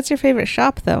 What's your favorite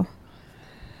shop, though?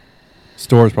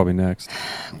 store is probably next.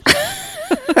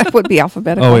 That would be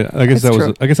alphabetical. Oh wait, I guess It's that was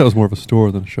true. I guess that was more of a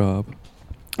store than a shop.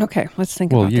 Okay, let's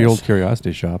think Well, about Ye this. Old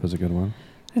Curiosity Shop is a good one.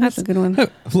 That's a good one.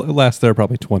 Last there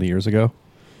probably 20 years ago.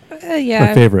 My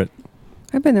Yeah, favorite.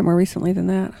 I've been there more recently than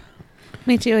that.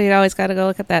 me too. You always got to go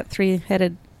look at that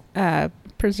 3-headed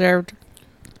preserved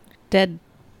dead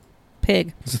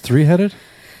pig. Is it 3-headed?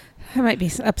 I might be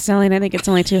upselling. I think it's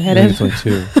only I think 2-headed. it's only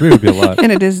 2. 3 would be a lot.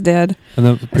 And it is dead. And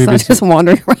then the It's not previous. just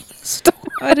wandering around the store.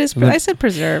 Oh, it is. And then- I said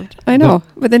preserved. I know,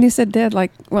 but then you said dead.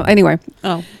 Like, well, anyway,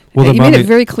 Oh, Well, the you made mummy, it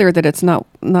very clear that it's not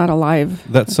alive.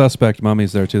 that suspect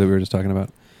mummy's there too that we were just talking about.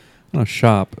 No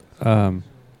shop.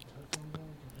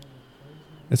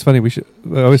 It's funny. We should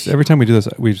every time we do this,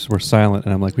 we're silent,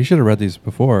 and I'm like, we should have read these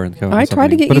before and come up I with tried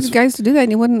to something. get But you guys to do that,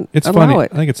 and you wouldn't It's allow funny.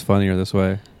 it. I think it's funnier this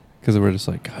way. because we're just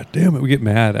like, God damn it. We get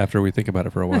mad after we think about it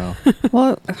for a while.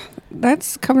 Well,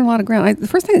 that's covering a lot of ground. The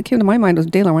first thing that came to my mind was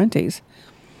De Laurentiis.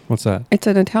 What's that? It's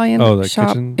an Italian The shop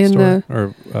kitchen in store?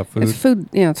 the. Or food? It's food.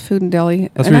 Yeah, it's food and deli.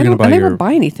 That's and where you're going to buy I your... never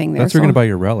buy anything there. That's where you're going to buy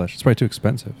your relish. It's probably too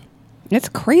expensive. It's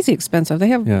crazy expensive. They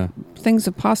have Yeah. things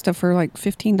of pasta for like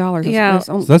 $15. Yeah.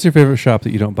 So that's your favorite shop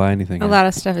that you don't buy anything A at. lot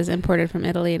of stuff is imported from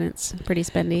Italy, and it's pretty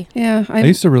spendy. Yeah, I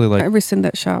used to really I like... rescind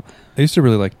that shop. I used to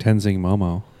really like Tenzing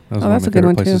Momo. That was Oh, one that's of a my good favorite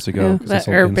one, places too. to go Yeah. because they That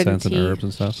sold urban incense and tea herbs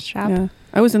and stuff. shop. Yeah,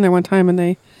 I was in there one time, and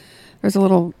there's a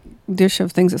little dish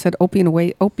of things that said opium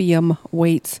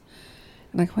weights.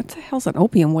 And like, what the hell's an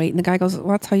opium weight? And the guy goes, well,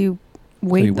 that's how you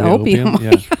weight you the weigh opium.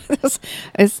 Yeah. it was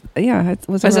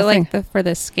Was a it real like thing. for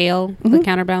the scale, the Mhm.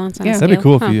 counterbalance on Yeah. a scale? That'd be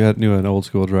cool Huh. if you knew an old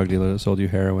school drug dealer that sold you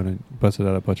heroin and busted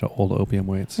out a bunch of old opium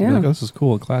weights. You'd be Yeah. like, oh, this is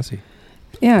cool and classy.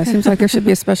 Yeah, it seems like there should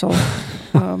be a special I wonder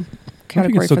if you can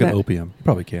category still for get that. opium. You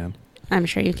probably can. I'm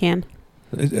sure you can.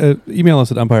 Email us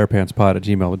at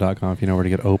umpirepantspod@gmail.com if you know where to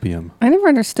get opium. I never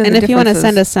understood And the if you want to differences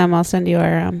send us some, I'll send you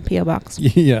our P.O. box.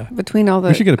 Yeah. between all We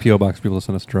the. should get a P.O. box for people to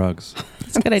send us drugs.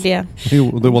 It's a good idea. They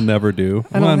will never do.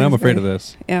 I don't Well, think I'm it's afraid of very-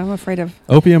 this. Yeah, I'm afraid of.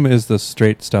 Opium is the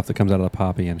straight stuff that comes out of the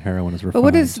poppy, and heroin is refined. But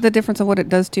what is the difference of what it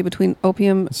does to you between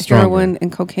opium, It's stronger. heroin,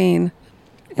 and cocaine?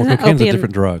 Well, Isn't cocaine's a opium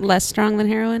different drug. less strong than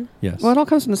heroin? Yes. Well, it all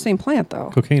comes from the same plant, though.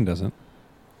 Cocaine doesn't.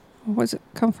 Where does it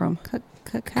come from?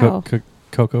 Cacao.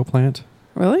 Cocoa plant?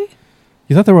 Really?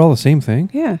 You thought they were all the same thing?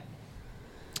 Yeah.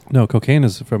 No, cocaine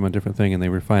is from a different thing, and they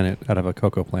refine it out of a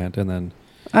cocoa plant, and then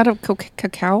Out of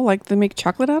cacao, like they make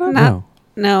chocolate out of? Not- no,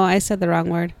 No, I said the wrong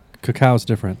word. cacao is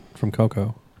different from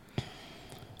cocoa.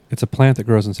 It's a plant that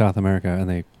grows in South America,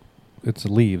 and it's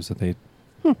leaves that they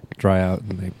dry out,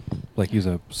 and they like use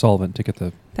a solvent to get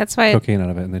the That's why cocaine out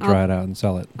of it, and they dry it out and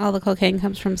sell it. all the cocaine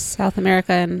comes from South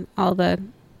America, and all the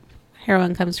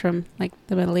heroin comes from like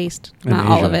the Middle East. And Not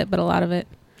all of Asia. it, but a lot of it.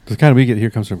 The kind we get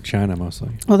here comes from China mostly.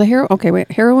 Well,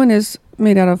 heroin is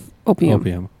made out of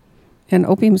opium. And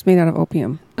opium's made out of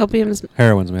opium. Opium's,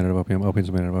 Heroin's made out of opium.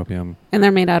 Opium's made out of opium. and they're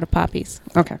made out of poppies.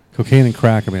 Okay. Cocaine and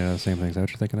crack are made out of the same thing. Is that what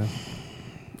you're thinking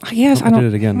of? Yes, Oh, I don't.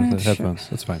 did it again I'm with not the sure. headphones.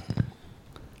 That's fine.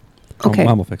 Okay.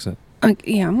 Mom will fix it.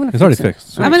 Yeah, I'm gonna. It's already fix it.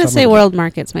 fixed. I'm going to Stop say moving. World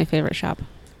Market's my favorite shop.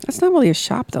 That's not really a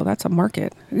shop, though. That's a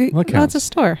market. Well, that No, it's counts. a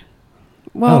store.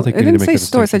 Well, it think we need to didn't make say the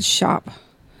store. It said distinction. shop.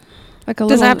 Like a Does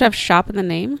little. it have to have shop in the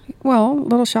name? Well,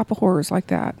 little shop of horrors like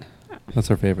that. That's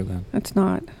our favorite then. That's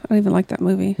not. I don't even like that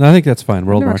movie. No, I think that's fine.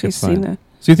 World I've never actually Market's seen fine. that.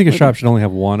 So you think a movie. shop should only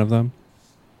have one of them?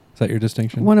 Is that your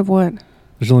distinction? One of what? There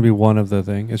should only be one of the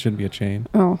thing. It shouldn't be a chain.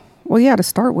 Oh, well, yeah. To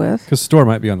start with. Because store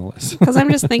might be on the list. Because I'm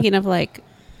just thinking of like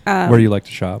Where do you like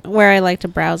to shop? where I like to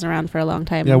browse around for a long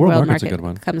time. Yeah, World World Market's a Market good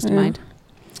one. comes to Yeah. mind.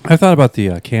 I thought about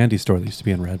the candy store that used to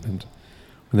be in Redmond.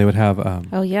 When they would have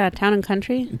Oh yeah, Town and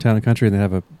Country. Town and Country, and they'd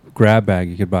have a grab bag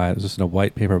you could buy. It was just in a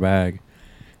white paper bag.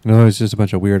 And it was just a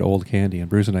bunch of weird old candy. And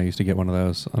Bruce and I used to get one of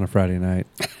those on a Friday night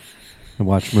and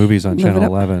watch movies on Live it Channel up.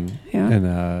 11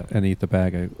 Yeah. and eat the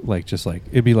bag.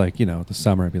 It'd be like, the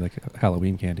summer, it'd be like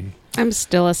Halloween candy. I'm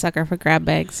still a sucker for grab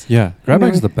bags. Yeah, grab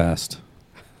bags is Really? the best.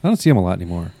 I don't see them a lot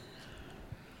anymore.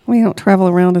 We don't travel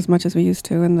around as much as we used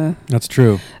to, and That's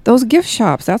true. those gift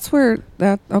shops. That's where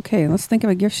that. Okay, let's think of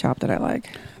a gift shop that I like.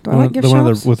 Do I One like of- gift the one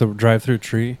shops? with a drive-through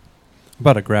tree. I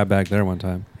bought a grab bag there one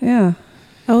time. Yeah.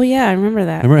 Oh yeah, I remember I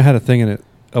that. remember it had a thing in it,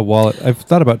 a wallet. I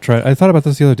thought about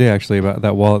this the other day actually about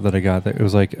that wallet that I got. That it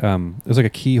was like a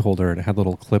key holder and it had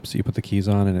little clips that you put the keys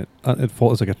on, and it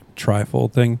folds like a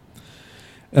tri-fold thing.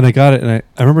 And I got it, and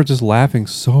I remember just laughing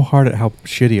so hard at how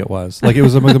shitty it was. Like it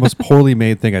was the most poorly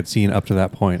made thing I'd seen up to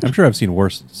that point. I'm sure I've seen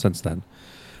worse since then,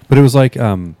 but it was like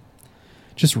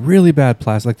just really bad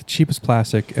plastic, like the cheapest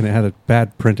plastic, and it had a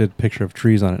bad printed picture of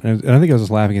trees on it. And I think I was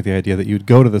just laughing at the idea that you'd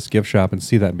go to this gift shop and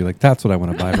see that and be like, "That's what I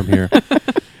want to buy from here."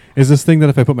 Is this thing that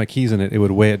if I put my keys in it, it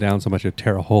would weigh it down so much it'd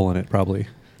tear a hole in it? Probably.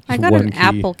 I Just got one an key.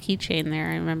 Apple keychain there.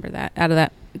 I remember that out of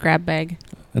that grab bag.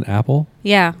 An apple?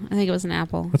 Yeah, I think it was an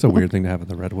apple. That's a weird thing to have in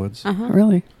the redwoods. Uh huh.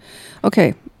 Really?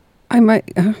 Okay. I might.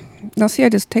 Now, see, I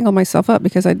just tangled myself up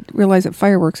because I realized that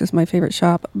Fireworks is my favorite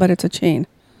shop, but it's a chain.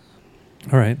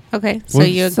 All right. Okay, so Well,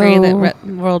 you agree So- that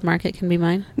World Market can be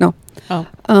mine? No. Oh,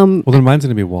 Um, Well, then mine's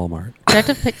going to be Walmart. do I have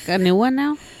to pick a new one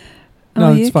now?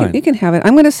 No, you it's can- fine. You can have it.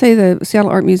 I'm going to say the Seattle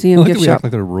Art I Museum like that gift we shop. act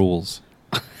like there are rules.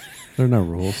 There are no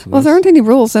rules. to Well, this. there aren't any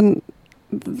rules, and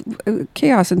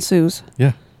chaos ensues.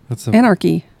 Yeah. That's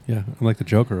Anarchy. Yeah. I'm like the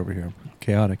Joker over here.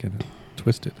 Chaotic and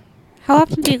twisted. How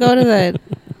often do you go to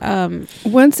the?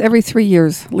 Once every 3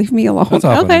 years. Leave me alone. That's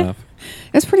often Okay. enough.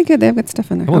 It's pretty good. They have good stuff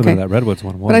in there. I've only been Okay. to that Redwoods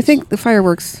one once. But I think the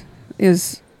Fireworks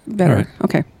is better. All right.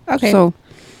 Okay. Okay. So,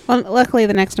 Well, luckily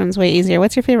the next one's way easier.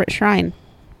 What's your favorite shrine?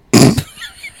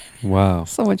 Wow.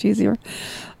 so much easier.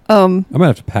 I'm gonna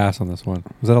have to pass on this one.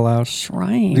 Is that allowed?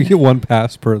 Shrine. Do you get one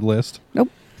pass per list?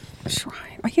 Shrine.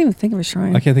 I can't even think of a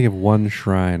shrine. I can't think of one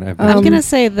shrine I've been I'm to. gonna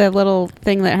say the little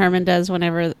thing that Herman does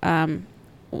whenever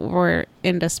we're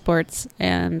into sports,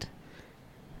 and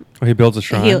Oh, he builds a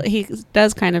shrine. he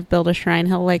does kind of build a shrine.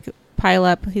 He'll like pile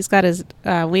up. He's got his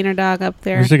wiener dog up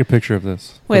there Just take a picture of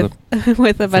this for with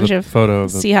with a for bunch the of photo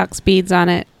of the Seahawks beads on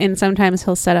it, and sometimes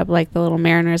he'll set up like the little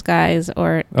Mariners guys,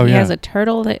 or Oh, he yeah. has a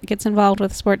turtle that gets involved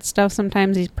with sports stuff.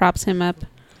 Sometimes he props him up.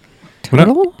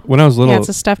 Turtle? When I was little. Yeah, it's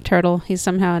a stuffed turtle. He's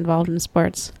somehow involved in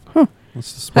sports.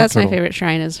 It's the smart That's turtle. my favorite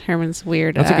shrine. Is Herman's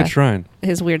weird. That's a good shrine.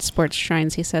 His weird sports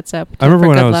shrines he sets up. I remember for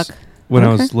when good I was luck. when I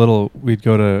Okay. was little, we'd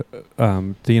go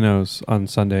to Dino's on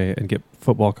Sunday and get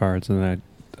football cards, and then I'd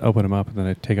open them up, and then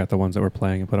I'd take out the ones that were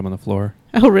playing and put them on the floor.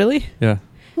 Oh, really? Yeah,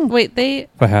 Wait, they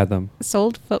if I had them.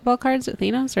 sold football cards at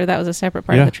Thino's, or that was a separate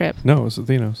part Yeah. of the trip? No, it was at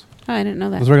Dino's. Oh, I didn't know I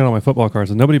that. was working on my football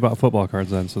cards, and nobody bought football cards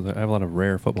then, so I have a lot of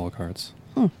rare football cards.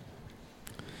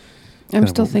 I'm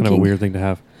still kind of a thinking. weird thing to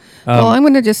have. Well, I'm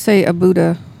going to just say a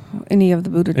Buddha. Any of the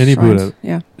Buddha Any shrines. Buddha.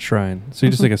 Yeah. Shrine. So you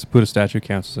just Mhm. think a Buddha statue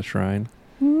counts as a shrine?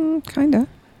 Kind of.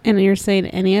 And you're saying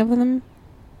any of them?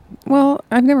 Well,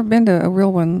 I've never been to a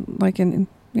real one, like in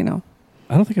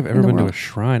I don't think I've ever In the been to a world.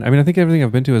 shrine. I mean, I think everything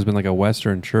I've been to has been like a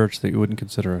Western church that you wouldn't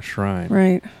consider a shrine.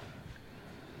 right.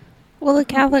 Well, the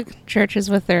Catholic churches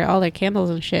with all their candles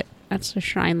and shit. That's a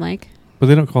shrine, like. But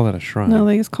they don't call that a shrine. No,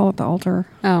 they just call it the altar.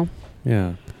 Oh,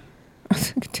 Yeah. I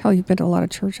can tell you've been to a lot of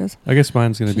churches. I guess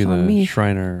mine's going to be She's on the me.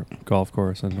 Shriner Golf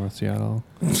Course in North Seattle.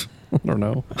 I don't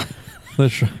know. The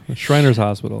Shriners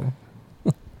Hospital.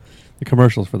 The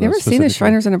commercials for You those. ever seen the specifically.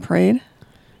 Shriners in a parade?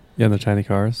 Yeah, in the tiny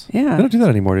cars. Yeah. They don't do that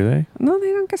anymore, do they? No, they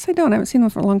don't. Guess I don't. I haven't seen them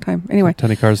for a long time. Anyway,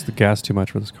 Tiny cars, the gas too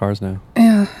much for those cars now.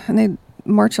 yeah, and they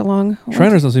march along.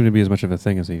 Shriners don't seem to be as much of a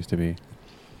thing as they used to be.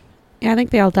 yeah, I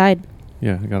think they all died.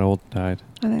 Yeah, they got old, died.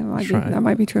 I think Shrine. that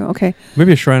might be true. Okay,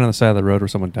 Maybe a shrine on the side of the road where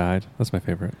someone died. That's my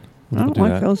favorite. When I people don't do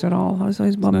like that. those at all. Those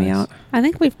always bum me nice. out. I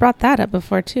think we've brought that up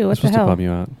before too. What It's the supposed to hell? bum you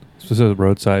out. It's supposed to be a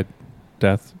roadside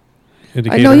death I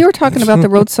indicator. know you were talking about the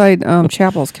roadside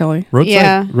chapels, Kelly.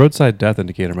 Yeah. Roadside death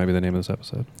indicator might be the name of this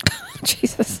episode.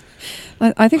 Jesus,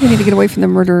 I think we need to get away from the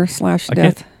murder / I death.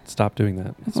 can't stop doing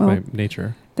that. It's Well- my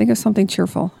nature. Think of something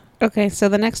cheerful. Okay, so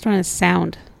the next one is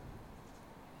sound.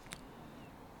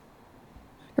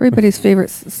 Everybody's favorite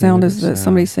sound is that sound.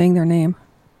 somebody's saying their name.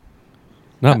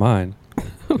 Not mine.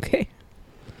 Okay.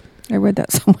 I read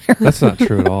that somewhere. That's not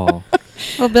true at all.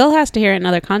 Well, Bill has to hear it in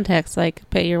other contexts, like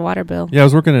pay your water bill. Yeah, I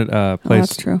was working at a place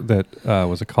that's true. that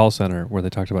was a call center where they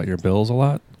talked about your bills a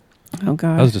lot. Oh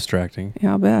God. That was distracting.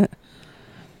 Yeah, I'll bet.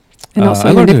 And I also,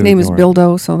 your learned to nickname is ignore it.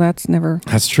 Bildo, so that's never.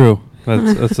 That's true.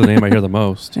 That's the name I hear the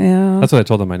most. Yeah. That's what I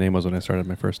told them my name was when I started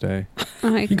my first day.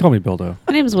 You can call me Bildo.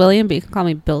 My name's William, but you can call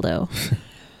me Bildo.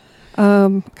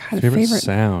 God, Favorite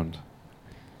sound.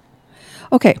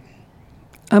 Okay,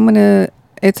 I'm gonna.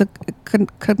 It's a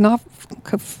knof.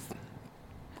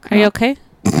 Are you okay?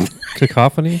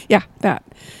 Cacophony? Yeah, that.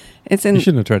 It's You in.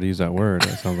 shouldn't have tried to use that word.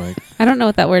 That sounds like. I don't know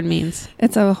what that word means.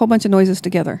 It's a whole bunch of noises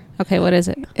together. Okay, what is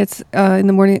it? It's in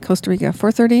the morning at Costa Rica.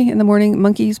 4:30 in the morning.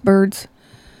 Monkeys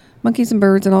and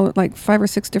birds, and all like 5 or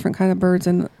 6 different kind of birds,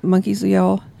 and monkeys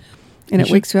yell, and You it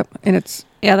should- wakes you up, and it's.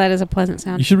 Yeah, that is a pleasant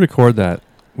sound. You should record that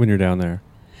when you're down there.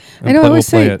 I know. I We'll always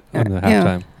play say it on the yeah,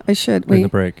 halftime I should. during the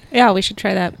break. Yeah, we should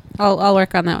try that. I'll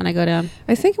work on that when I go down.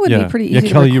 I think it would be pretty easy.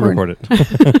 Yeah, Kelly, to you record. record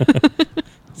it.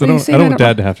 So I you don't, say I don't I want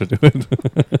Dad to have to do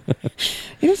it.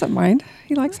 He doesn't mind.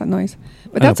 He likes that noise.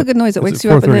 But I know, that's a good noise. It it's wakes at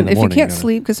you up. And 4:30 in then the if you morning, can't you gotta-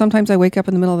 sleep, because sometimes I wake up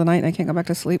in the middle of the night and I can't go back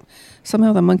to sleep,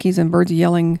 somehow the monkeys and birds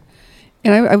yelling.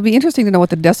 And I would be interesting to know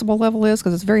what the decibel level is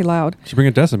because it's very loud. Should bring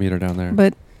a decimeter down there.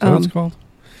 But Is that what it's called?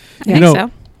 I Yeah. think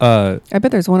know, so. I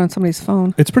bet there's one on somebody's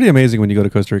phone. It's pretty amazing when you go to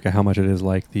Costa Rica how much it is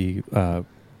like the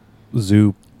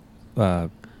zoo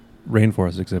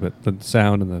rainforest exhibit. The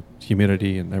sound and the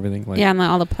humidity and everything. Like, Yeah, and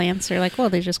all the plants are like, well,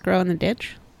 they just grow in the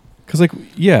ditch. Because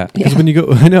because when you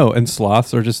go, I know, and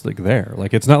sloths are just like there.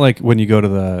 Like it's not like when you go to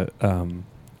the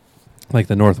like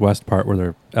the northwest part where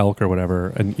they're elk or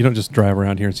whatever, and you don't just drive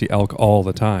around here and see elk all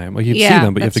the time. Like you see Yeah,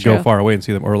 them, but you have to that's go true. far away and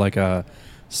see them, or like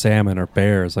salmon or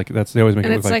bears. Like they always make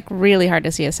And it it's look like really hard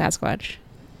to see a Sasquatch.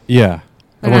 yeah.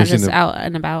 They're not just out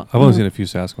and about. I've only Mhm. seen a few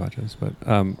Sasquatches, but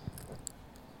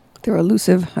They're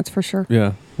elusive, that's for sure.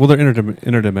 yeah. Well, they're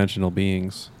interdimensional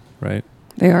beings, right?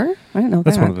 They are? I didn't know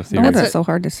That's that. one of the No wonder theories. it's so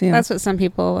hard to see 'em. That's what some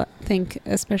people think,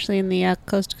 especially in the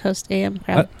Coast to Coast AM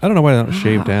crowd. I don't know why they don't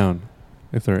shave Ah. down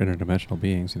if they're interdimensional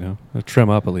beings. You know, trim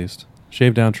up at least.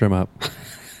 Shave down, trim up.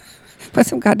 Put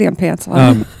some goddamn pants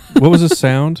on. What was the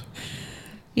sound?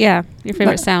 Yeah, your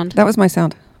favorite sound. That was my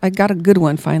sound. I got a good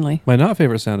one finally. My not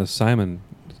favorite sound is Simon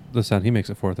the sound he makes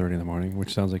at 4:30 in the morning,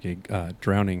 which sounds like a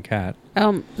drowning cat.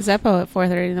 Zeppo at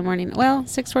 4:30 in the morning. Well,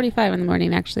 6:45 in the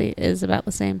morning actually is about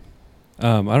the same.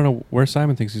 I don't know where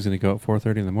Simon thinks he's going to go at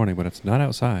 4:30 in the morning, but it's not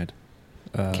outside.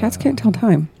 Cats can't tell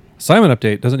time. Simon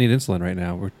update doesn't need insulin right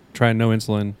now. We're trying no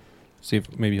insulin. See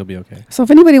if maybe he'll be okay. So if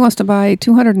anybody wants to buy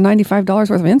 $295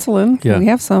 worth of insulin, Yeah. we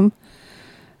have some.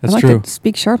 That's I'd true. like to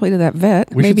speak sharply to that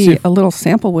vet. We should see Maybe if- a little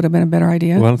sample would have been a better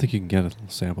idea. Well, I don't think you can get a little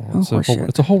sample. Oh,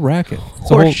 It's a whole racket.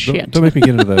 It's a Horse whole, shit. don't make me get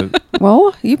into the...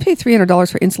 Well, you pay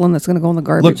 $300 for insulin that's going to go in the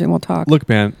garbage, Look- and we'll talk. Look,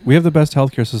 man, we have the best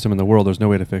healthcare system in the world. There's no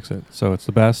way to fix it. So it's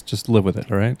the best. Just live with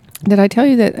it, all right? Did I tell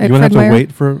you that at You won't have Fred to Meyer?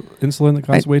 wait for insulin that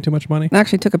costs way too much money? I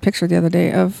actually took a picture the other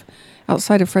day of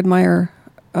outside of Fred Meyer.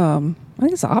 I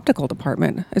think it's the optical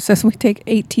department. It says we take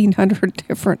 1,800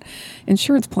 different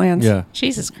insurance plans. Yeah.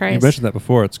 Jesus You Christ. mentioned that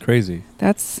before. It's crazy.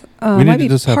 That's We need might to be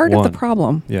just have part of one. the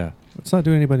problem. Yeah. It's not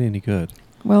doing anybody any good.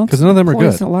 Well, Because none of them are good.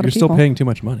 poison a lot You're of still people. paying too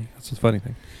much money. That's the funny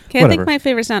thing. Okay, I Whatever. think my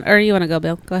favorite sound. Or you want to go,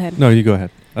 Bill? Go ahead. No, you go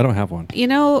ahead. I don't have one. You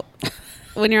know,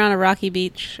 when you're on a rocky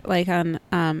beach, like on,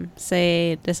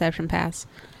 say, Deception Pass,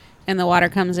 and the water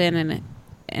comes in and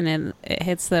then it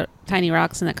hits the tiny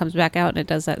rocks and it comes back out and it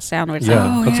does that sound where it's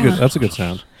Yeah, Oh, that's yeah. good. That's a good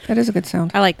sound. That is a good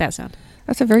sound. I like that sound.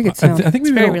 That's a very good sound. I think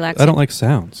It's maybe very I don't relaxing. like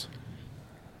sounds.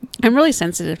 I'm really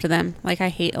sensitive to them. Like, I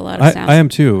hate a lot of sounds. I am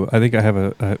too. I think I have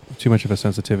a too much of a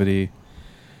sensitivity.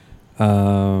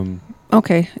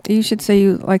 Okay, you should say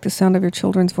you like the sound of your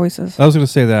children's voices, I was going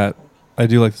to say that I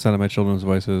do like the sound of my children's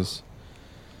voices,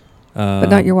 but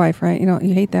not your wife, right? You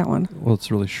hate that one. Well,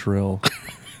 it's really shrill.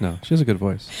 No, she has a good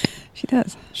voice. She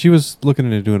does. She was looking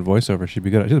into doing voiceover. She'd be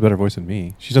good. She has a better voice than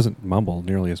me. She doesn't mumble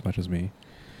nearly as much as me.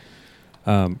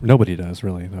 Nobody does,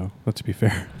 really, though. But to be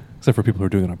fair, except for people who are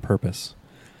doing it on purpose.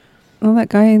 Well, that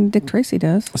guy in Dick Tracy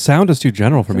does. Sound is too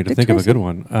general for Is me it to Dick think of a Tracy? good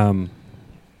one.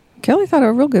 Kelly thought of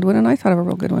a real good one, and I thought of a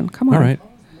real good one. Come on. All right.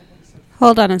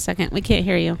 Hold on a second. We can't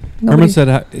hear you. Herman said,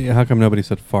 how come nobody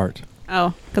said fart?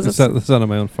 Oh, because The sound of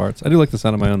my own farts. I do like the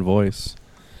sound of my own voice.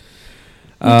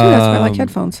 Me too, that's why I like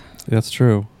headphones. That's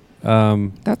true. That's a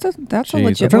Jeez. legit I'm trying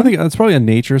to one. think. It's probably a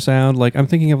nature sound. Like I'm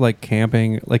thinking of like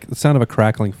camping, like the sound of a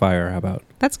crackling fire. How about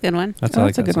that's a good one. that's? Oh, I like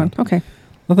that's a that good sound. one. Okay.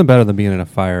 Nothing better than being in a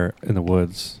fire in the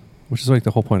woods, which is like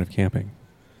the whole point of camping.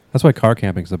 That's why car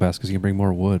camping is the best because you can bring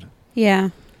more wood Yeah.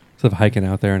 instead of hiking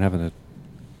out there and having to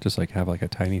just like have like a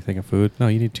tiny thing of food. No,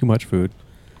 you need too much food,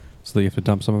 so that you have to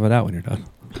dump some of it out when you're done.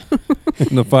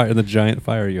 in the giant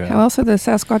fire you have. How else are the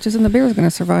Sasquatches and the bears going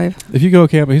to survive? If you go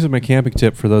camping, here's my camping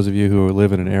tip for those of you who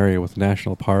live in an area with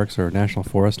national parks or national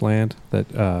forest land.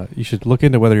 That you should look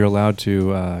into whether you're allowed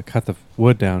to cut the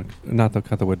wood down.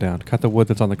 Cut the wood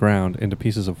that's on the ground into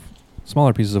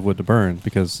smaller pieces of wood to burn.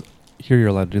 Because here you're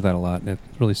allowed to do that a lot, and it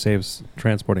really saves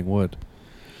transporting wood.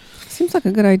 Seems like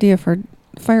a good idea for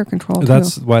fire control, too.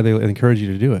 That's why they encourage you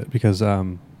to do it. Because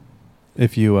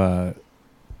if you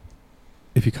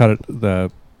cut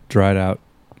the dried out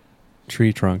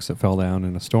tree trunks that fell down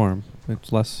in a storm,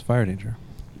 it's less fire danger.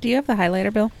 Do you have the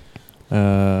highlighter, Bill?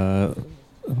 I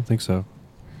don't think so.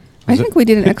 I think we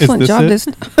did an excellent job. This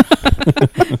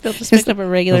Bill just picked up a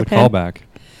regular a pen. callback.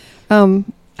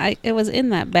 It was in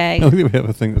that I bag. think we have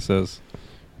a thing that says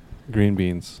green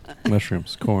beans,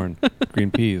 mushrooms, corn,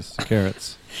 green peas,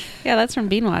 carrots. Yeah, that's from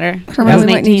Beanwater. Herman, we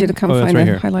might need you to 2018. come Oh, that's find right a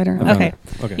here. highlighter. I found Okay.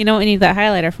 it. Okay. You know what we need that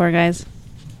highlighter for, guys?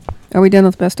 Are we done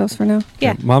with best ofs for now?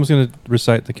 Yeah. Mom's going to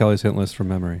recite the Kelly's hint list from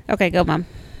memory. Okay, go, Mom.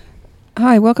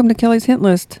 Hi, welcome to Kelly's Hint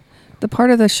List, the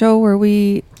part of the show where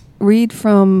we read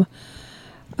from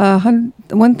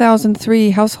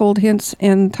 1003 household hints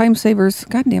and time savers.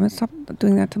 God damn it, stop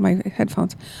doing that to my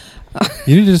headphones.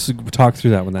 You need to just talk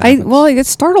through that when that happens. Well, it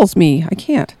startles me. I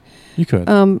can't. You could.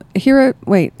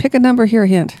 Pick a number, hear a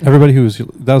hint. Everybody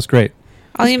that was great.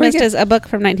 All That's you pretty missed good. is a book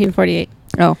from 1948.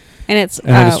 Oh, And it's...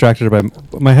 And I distracted her by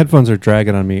my headphones are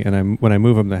dragging on me, and when I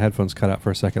move them, the headphones cut out for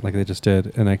a second, like they just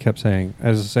did. And I kept saying, she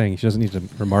doesn't need to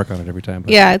remark on it every time.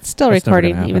 But yeah, it's still that's never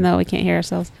recording, gonna even happen. though we can't hear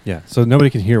ourselves. Yeah, so nobody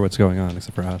can hear what's going on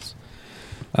except for us.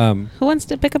 Who wants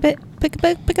to pick it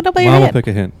up by your Mom will head? pick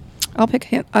a hint. I'll pick a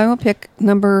hint. I will pick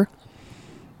number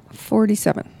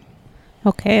 47.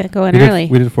 Okay, go in We early.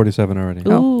 did 47 already.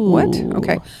 Ooh. Oh, what?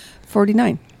 Okay.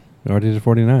 49. We already did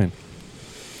 49.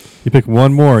 You pick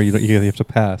one more, you have to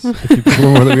pass. If you pick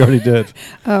one more that we already did.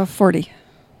 40.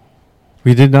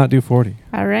 We did not do 40.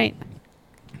 All right.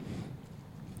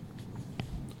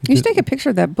 You should take a picture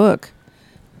of that book.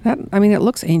 It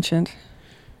looks ancient.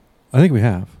 I think we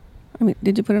have.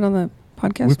 Did you put it on the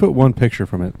podcast? We put one picture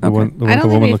from it. The Okay. one, the, I one, don't the think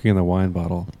woman we've- looking in the wine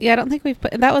bottle. Yeah, I don't think we've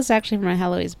put... That was actually from my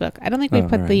Heloise book. I don't think we've Oh,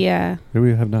 put all the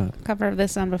Maybe we have not. cover of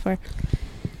this on before.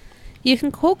 You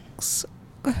can coax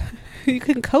You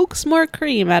can coax more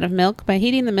cream out of milk by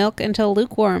heating the milk until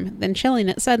lukewarm, then chilling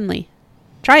it suddenly.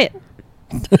 Try it.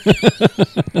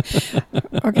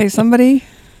 Okay, somebody,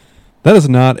 That is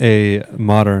not a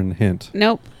modern hint.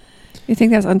 Nope. you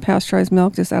think that's unpasteurized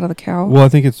milk just out of the cow? Well, I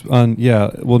think it's maybe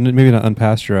not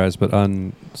unpasteurized, but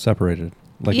unseparated.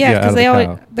 Like Yeah, out because of they the always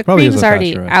cow. the Probably is cream's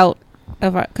already unpasteurized. out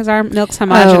of because our milk's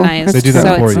homogenized, They do that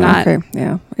so for it's you. not. Okay,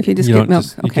 yeah. If you just You get don't milk,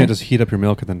 you can't just heat up your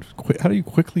milk and then how do you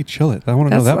quickly chill it? I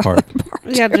want to know That's that part.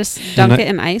 Yeah, just dunk it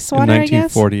in ice water, in I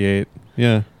guess. 1948.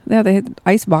 Yeah. Yeah, they had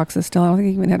ice boxes still. I don't think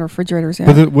they even had refrigerators yet.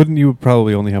 But wouldn't you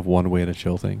probably only have one way to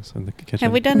chill things in the kitchen?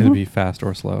 Have we done- It'd be fast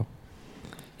or slow.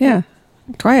 Yeah,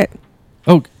 try it.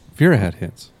 Oh, Vera had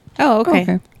hints. Oh, okay.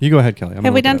 Okay. You go ahead, Kelly. I'm Have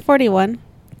gonna we look it done up. 41?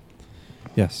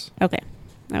 Yes. Okay.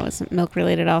 That was milk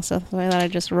related also, so I thought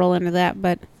I'd just roll into that.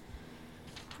 But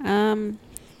I'm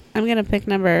going to pick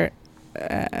number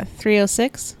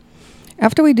 306.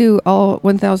 After we do all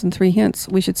 1,003 hints,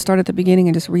 we should start at the beginning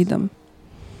and just read them.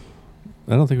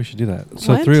 I don't think we should do that.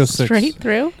 So What? 306. Straight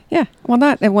through? Yeah. Well,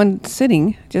 not at one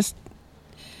sitting. Just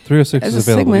 306 As is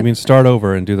a available. You segment. mean start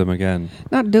over and do them again?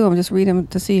 not do them, just read them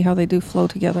to see how they do flow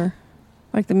together.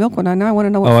 Like the milk one. Now I want to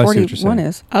know what Oh, I see what you're 41 saying.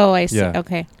 is. Oh, I see. Yeah.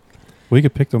 Okay. We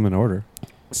could pick them in order.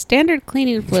 Standard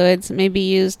cleaning fluids may be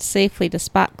used safely to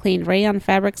spot clean rayon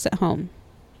fabrics at home.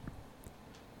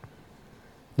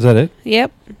 Is that it?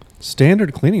 Yep.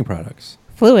 Standard cleaning products.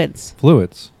 Fluids.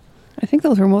 Fluids. I think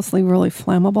those are mostly really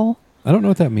flammable. I don't know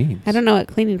what that means. I don't know what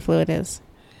cleaning fluid is.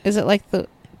 Is it like the...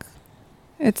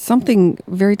 It's something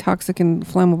very toxic and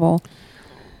flammable.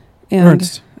 And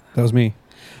Ernst. That was me.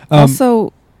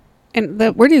 also, And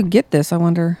the where do you get this, I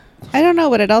wonder? I don't know,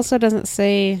 but it also doesn't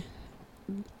say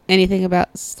anything about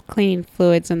cleaning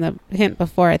fluids in the hint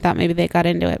before. I thought maybe they got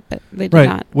into it, but they did right.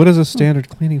 not. What is a standard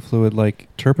cleaning fluid like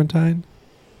turpentine?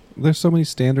 There's so many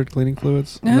standard cleaning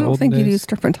fluids. in I the don't olden think you'd days. use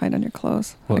turpentine on your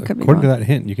clothes. Well, I could be according to wrong. that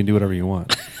hint, you can do whatever you want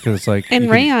because it's like And you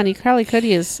can- rayon, you probably could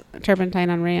use turpentine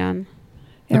on rayon.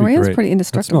 Yeah, that'd be rayon's great. pretty That'd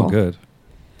smell indestructible. good.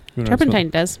 You know, Turpentine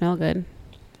does smell good.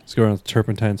 Let's go around with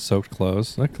turpentine-soaked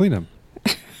clothes. Like clean them.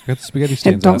 Got the spaghetti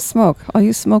stains And don't out. smoke. All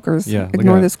you smokers, Yeah, look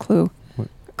ignore out. this clue. What?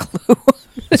 Clue.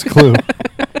 It's a clue.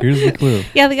 Here's the clue.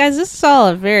 Yeah, the guys, this is all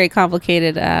a very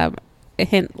complicated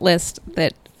hint list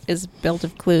that is built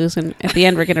of clues, and at the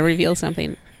end we're going to reveal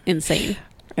something insane.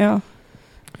 Yeah.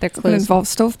 They're It clues. involves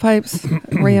stovepipes,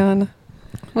 rayon.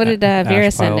 What did Vera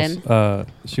Ash send piles.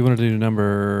 in? She wanted to do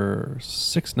number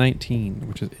 619,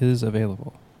 which is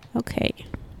available. Okay.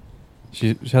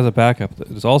 She has a backup that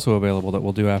is also available that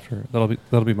we'll do after.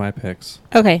 That'll be my picks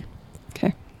Okay.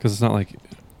 Okay. because it's not like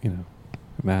it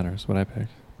matters what I pick.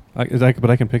 But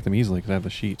I can pick them easily because I have the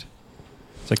sheet.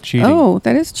 It's like cheating. Oh,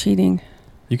 that is cheating.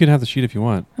 You can have the sheet if you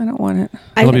want. I don't want it.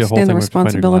 I That'll be a whole understand the thing where you have to find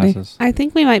your responsibility. glasses. I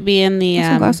think we might be in the There's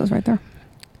some glasses right there.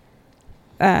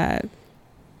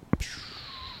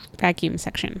 Vacuum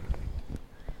section.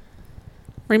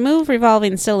 Remove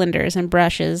revolving cylinders and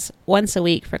brushes once a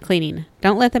week for cleaning.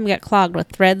 Don't let them get clogged with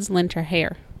threads, lint, or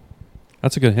hair.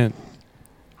 That's a good hint.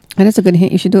 And it's a good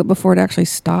hint. You should do it before it actually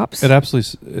stops. It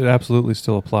absolutely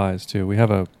still applies too. We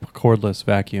have a cordless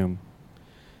vacuum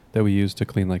that we use to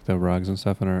clean like the rugs and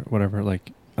stuff and or whatever.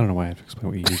 Like I don't know why I have to explain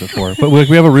what you use it for, but we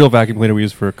have a real vacuum cleaner we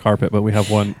use for carpet. But we have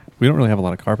one. We don't really have a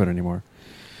lot of carpet anymore.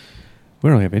 We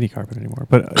don't really have any carpet anymore.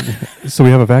 But so we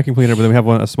have a vacuum cleaner, but then we have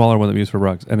a smaller one that we use for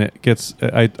rugs. And it gets.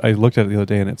 I looked at it the other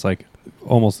day, and it's like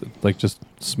almost like just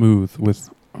smooth with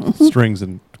strings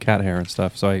and cat hair and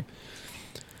stuff. So I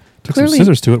took Clearly- some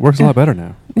scissors to it. Works a lot better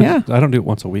now. Yeah. I don't do it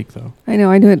once a week though. I know.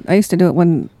 I do it. I used to do it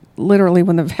when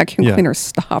the vacuum Yeah. cleaner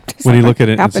stopped. When you Something look at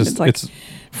it, happened. it's just like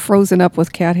frozen up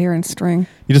with cat hair and string.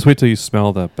 you just wait till you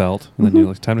smell the belt, and then Mhm. you're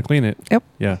like, time to clean it. Yep.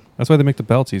 Yeah, that's why they make the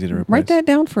belts easy to replace. Write that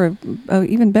down for a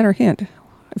even better hint.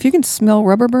 If you can smell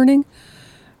rubber burning,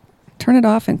 turn it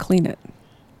off and clean it.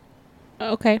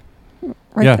 Okay.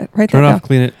 Write Turn that it off, down.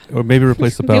 clean it, or maybe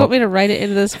replace the Do you want belt. me to write it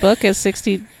into this book as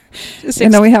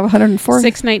And now we have 104.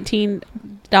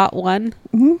 619.1?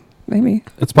 Maybe.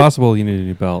 It's possible you need a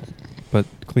new belt, but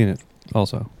clean it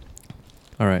also.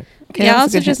 All right. Okay, Yeah, that's a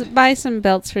also good just hint. buy some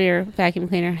belts for your vacuum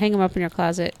cleaner. Hang them up in your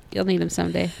closet. You'll need them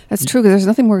someday. That's true, because there's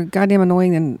nothing more goddamn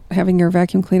annoying than having your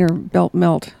vacuum cleaner belt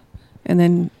melt, and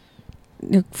then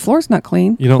your floor's not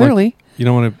clean. You don't like- clearly. You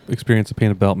don't want to experience a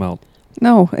pain of belt melt.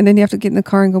 No, and then you have to get in the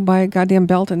car and go buy a goddamn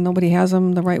belt, and nobody has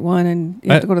them, the right one, and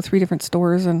you have to go to 3 different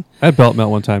stores. And I had belt melt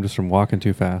one time just from walking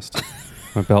too fast.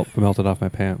 My belt melted off my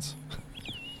pants.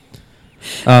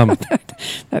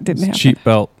 that didn't It's a happen. cheap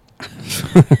belt.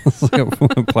 It's like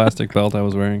a plastic belt I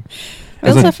was wearing.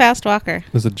 Bill's It's a fast walker.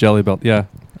 It's a jelly belt. Yeah,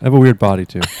 I have a weird body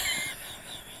too.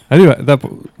 I do that.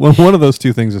 One of those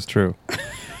two things is true.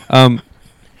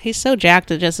 He's so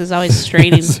jacked, it just is always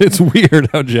straining. It's weird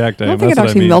how jacked I I am. don't think That's it what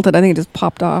actually I mean. melted. I think it just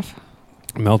popped off.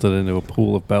 Melted into a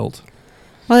pool of belt.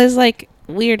 Well, his like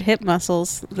weird hip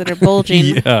muscles that are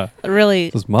bulging Yeah. really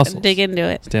Those muscles. dig into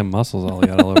it. Those damn muscles all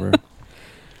got all over.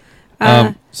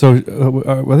 Uh,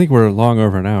 I think we're long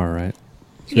over an hour, right?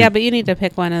 Should yeah, we but you need to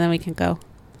pick one and then we can go.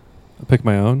 pick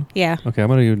my own? Yeah. Okay, I'm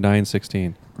going to do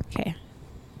 916. Okay.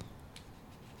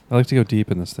 I like to go deep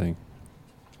in this thing.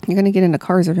 You're going to get into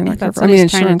cars if you're not That's careful. what I mean,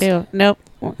 he's trying insurance. to do.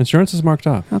 Nope. Insurance is marked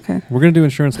off. Okay. We're going to do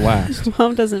insurance last.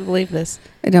 Mom doesn't believe this.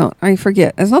 I don't. I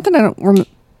forget. It's not that I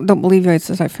don't believe you. It's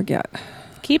just I forget.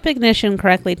 Keep ignition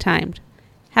correctly timed.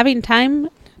 Having timing.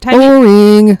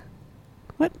 Boring.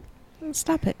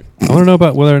 Stop it. I want to know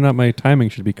about whether or not my timing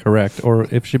should be correct or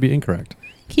if it should be incorrect.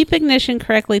 Keep ignition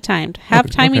correctly timed. Have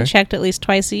Okay, timing okay. checked at least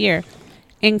twice a year.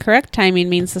 Incorrect timing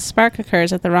means the spark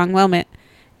occurs at the wrong moment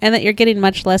and that you're getting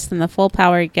much less than the full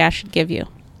power gas should give you.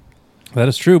 That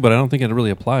is true, but I don't think it really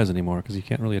applies anymore because you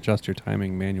can't really adjust your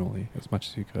timing manually as much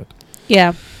as you could.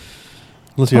 Yeah.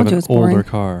 Unless you Told have you an it's boring. older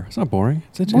car. It's not boring.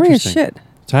 It's Boring as interesting. shit.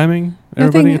 Timing,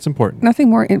 everybody, Nothing- it's important. Nothing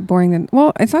more boring than.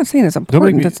 Well, it's not saying it's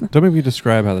important. Don't make me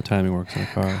describe how the timing works in a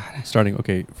car. Starting,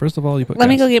 okay, first of all, you put Let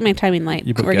me gas- go get my timing light.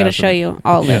 You put We're going to gas show in it. you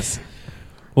all Yeah. this.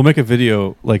 We'll make a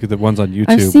video like the ones on YouTube.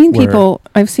 I've seen where- people.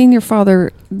 I've seen your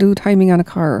father do timing on a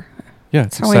car. Yeah,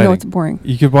 it's That's how exciting. I know it's boring.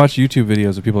 You could watch YouTube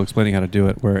videos of people explaining how to do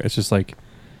it where it's just like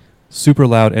super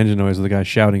loud engine noise with the guy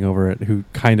shouting over it who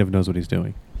kind of knows what he's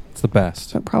doing. It's the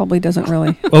best. So it probably doesn't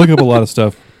really. I look up a lot of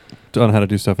stuff on how to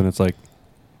do stuff, and it's like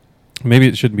maybe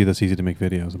it shouldn't be this easy to make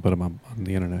videos and put them on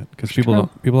the internet because people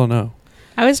True. don't know.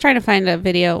 I was trying to find a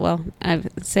video. Well,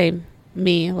 I'd say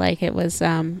me, like it was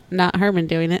not Herman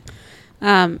doing it,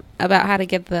 about how to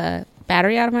get the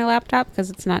battery out of my laptop because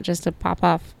it's not just a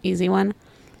pop-off easy one.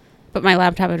 But my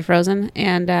laptop had frozen,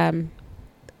 and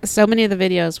so many of the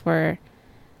videos were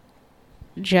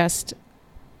just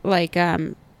like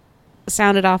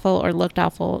sounded awful or looked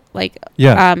awful. Like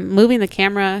Yeah. moving the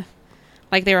camera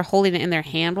like they were holding it in their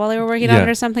hand while they were working on Yeah. it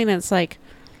or something. And it's like,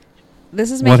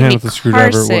 this is One making hand me with the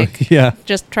car screwdriver. sick Yeah.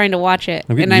 just trying to watch it.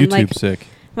 I'm getting And I'm YouTube like, sick.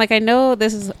 I know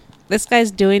this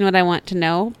guy's doing what I want to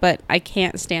know, but I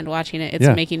can't stand watching it. It's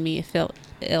Yeah. making me feel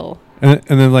ill. And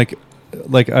then like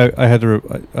I had to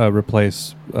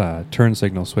replace turn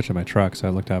signal switch in my truck, so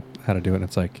I looked up how to do it. And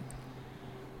it's like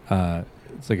okay,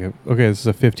 this is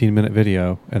a 15-minute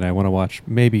video, and I want to watch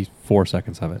maybe 4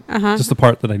 seconds of it. Uh-huh. Just the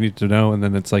part that I need to know, and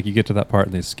then it's like you get to that part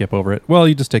and they skip over it. Well,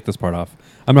 you just take this part off.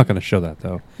 I'm not going to show that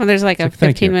though. Well, there's like a It's like,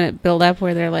 thank you. 15-minute build-up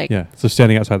where they're like, Yeah, so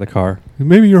standing outside the car,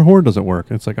 maybe your horn doesn't work.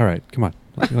 It's like, all right, come on.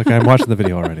 Like I'm watching the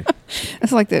video already.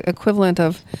 It's like the equivalent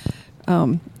of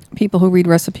people who read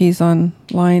recipes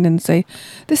online and say,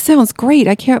 "This sounds great.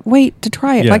 I can't wait to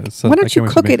try it." Yeah, like, so why I don't can't you wait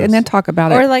to cook make it and this. then talk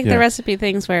about or it? like Yeah. the recipe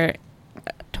things where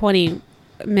 20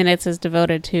 minutes is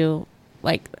devoted to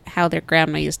like how their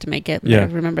grandma used to make it. And Yeah.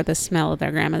 they remember the smell of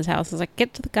their grandma's house. It's like,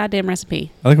 get to the goddamn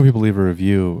recipe. I like when people leave a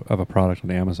review of a product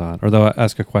on Amazon, or they'll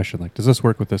ask a question like, "Does this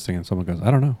work with this thing?" And someone goes,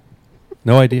 "I don't know,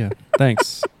 no idea,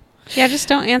 thanks." Yeah, just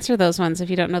don't answer those ones if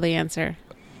you don't know the answer.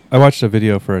 I watched a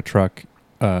video for a truck.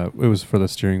 It was for the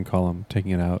steering column,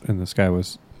 taking it out, and this guy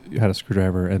had a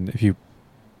screwdriver, and if you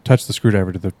touch the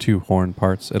screwdriver to the two horn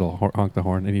parts, it'll honk the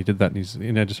horn. And he did that,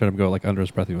 and I just heard him go like under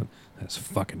his breath. He went, "This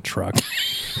fucking truck."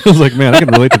 I was like, man, I can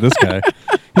relate to this guy.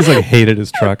 He's like hated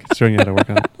his truck. He's showing you how to work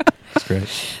on it. It's great.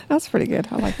 That's pretty good.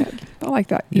 I like that. I like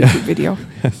that Yeah. YouTube video.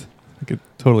 Yes, I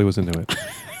totally was into it.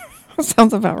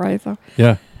 Sounds about right, though.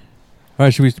 Yeah. All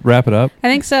right, should we wrap it up? I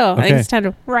think so. I think Okay. it's time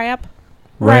to wrap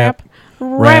Wrap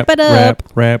it up.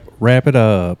 Wrap it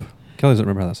up. Kelly doesn't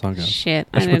remember how that song goes. Shit.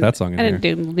 I should put that song in I didn't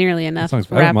here. do nearly That enough. song's,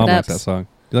 Wrap Mom it up. likes that song.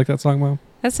 Do you like that song, Mom?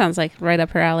 That sounds like right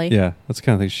up her alley. Yeah, that's the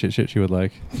kind of thing shit she would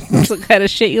like. That's the kind of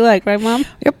shit you like, right, Mom?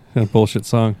 A bullshit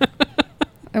song.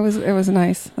 It was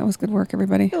nice. That was good work,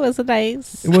 everybody. It was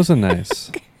nice. It wasn't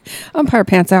nice. Umpire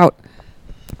pants out.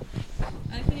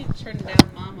 I think we need to turn down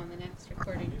Mom on the next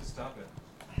recording. Stop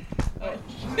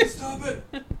it. Stop it.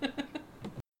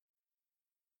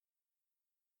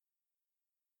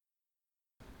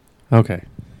 Okay.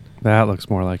 That looks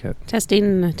more like it.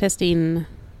 Testing.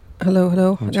 Hello.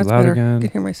 Aren't you That's loud better. again? I can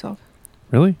hear myself.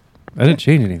 Really? I didn't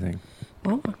change anything.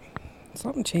 Oh,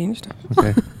 something changed.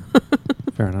 Okay.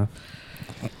 Fair enough.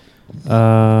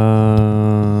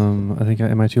 I think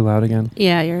am I too loud again?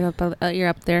 Yeah, you're up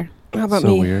there. How about so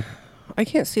me? weird. I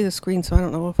can't see the screen, so I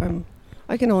don't know if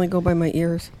I can only go by my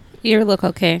ears. You look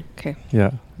okay. Okay.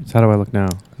 Yeah. So how do I look now?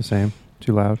 The same?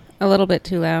 Too loud? A little bit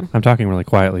too loud. I'm talking really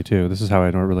quietly too. This is how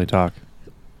I don't really talk.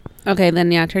 Okay,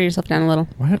 then yeah, turn yourself down a little.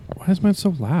 Why is mine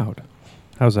so loud?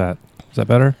 How's that? Is that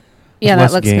better? Yeah,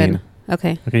 Less that looks gain. good.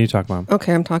 Okay. Okay, you talk, Mom.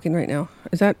 Okay, I'm talking right now.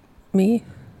 Is that me?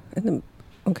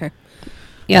 Okay.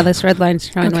 Yeah, this red line's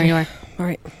showing where Okay. you are. All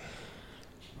right.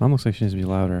 Mom looks like she needs to be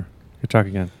louder. You talk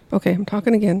again. Okay, I'm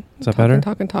talking again. Is that better?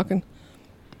 Talking.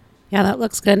 Yeah, that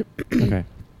looks good. Okay.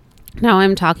 Now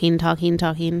I'm talking.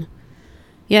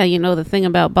 Yeah, you know, the thing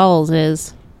about balls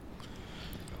is...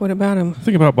 What about him? The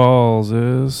thing about balls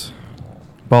is...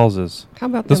 How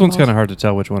about This them one's kind of balls? hard to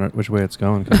tell which way it's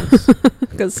going. 'Cause it's,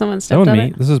 Because someone that stepped one on me.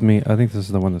 it. This is me. I think this is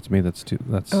the one that's me. That's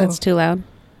Oh. That's too loud.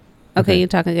 Okay, Okay. you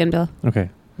talk again, Bill. okay.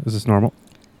 Is this normal?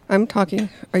 I'm talking.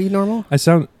 Are you normal? I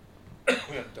sound. I got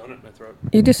a donut in my throat.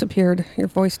 You disappeared. Your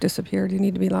voice disappeared. You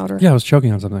need to be louder. Yeah, I was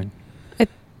choking on something.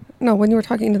 No, when you were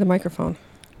talking into the microphone.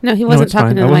 No, he No, wasn't it's talking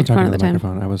fine. to I the wasn't microphone talking at to the the time.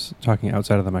 microphone. I was talking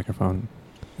outside of the microphone.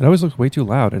 It always looks way too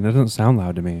loud, and it doesn't sound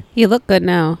loud to me. You look good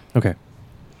now. Okay.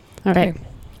 All right. Okay.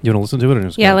 You want to listen to it or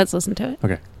just Yeah, go? let's listen to it.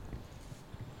 Okay.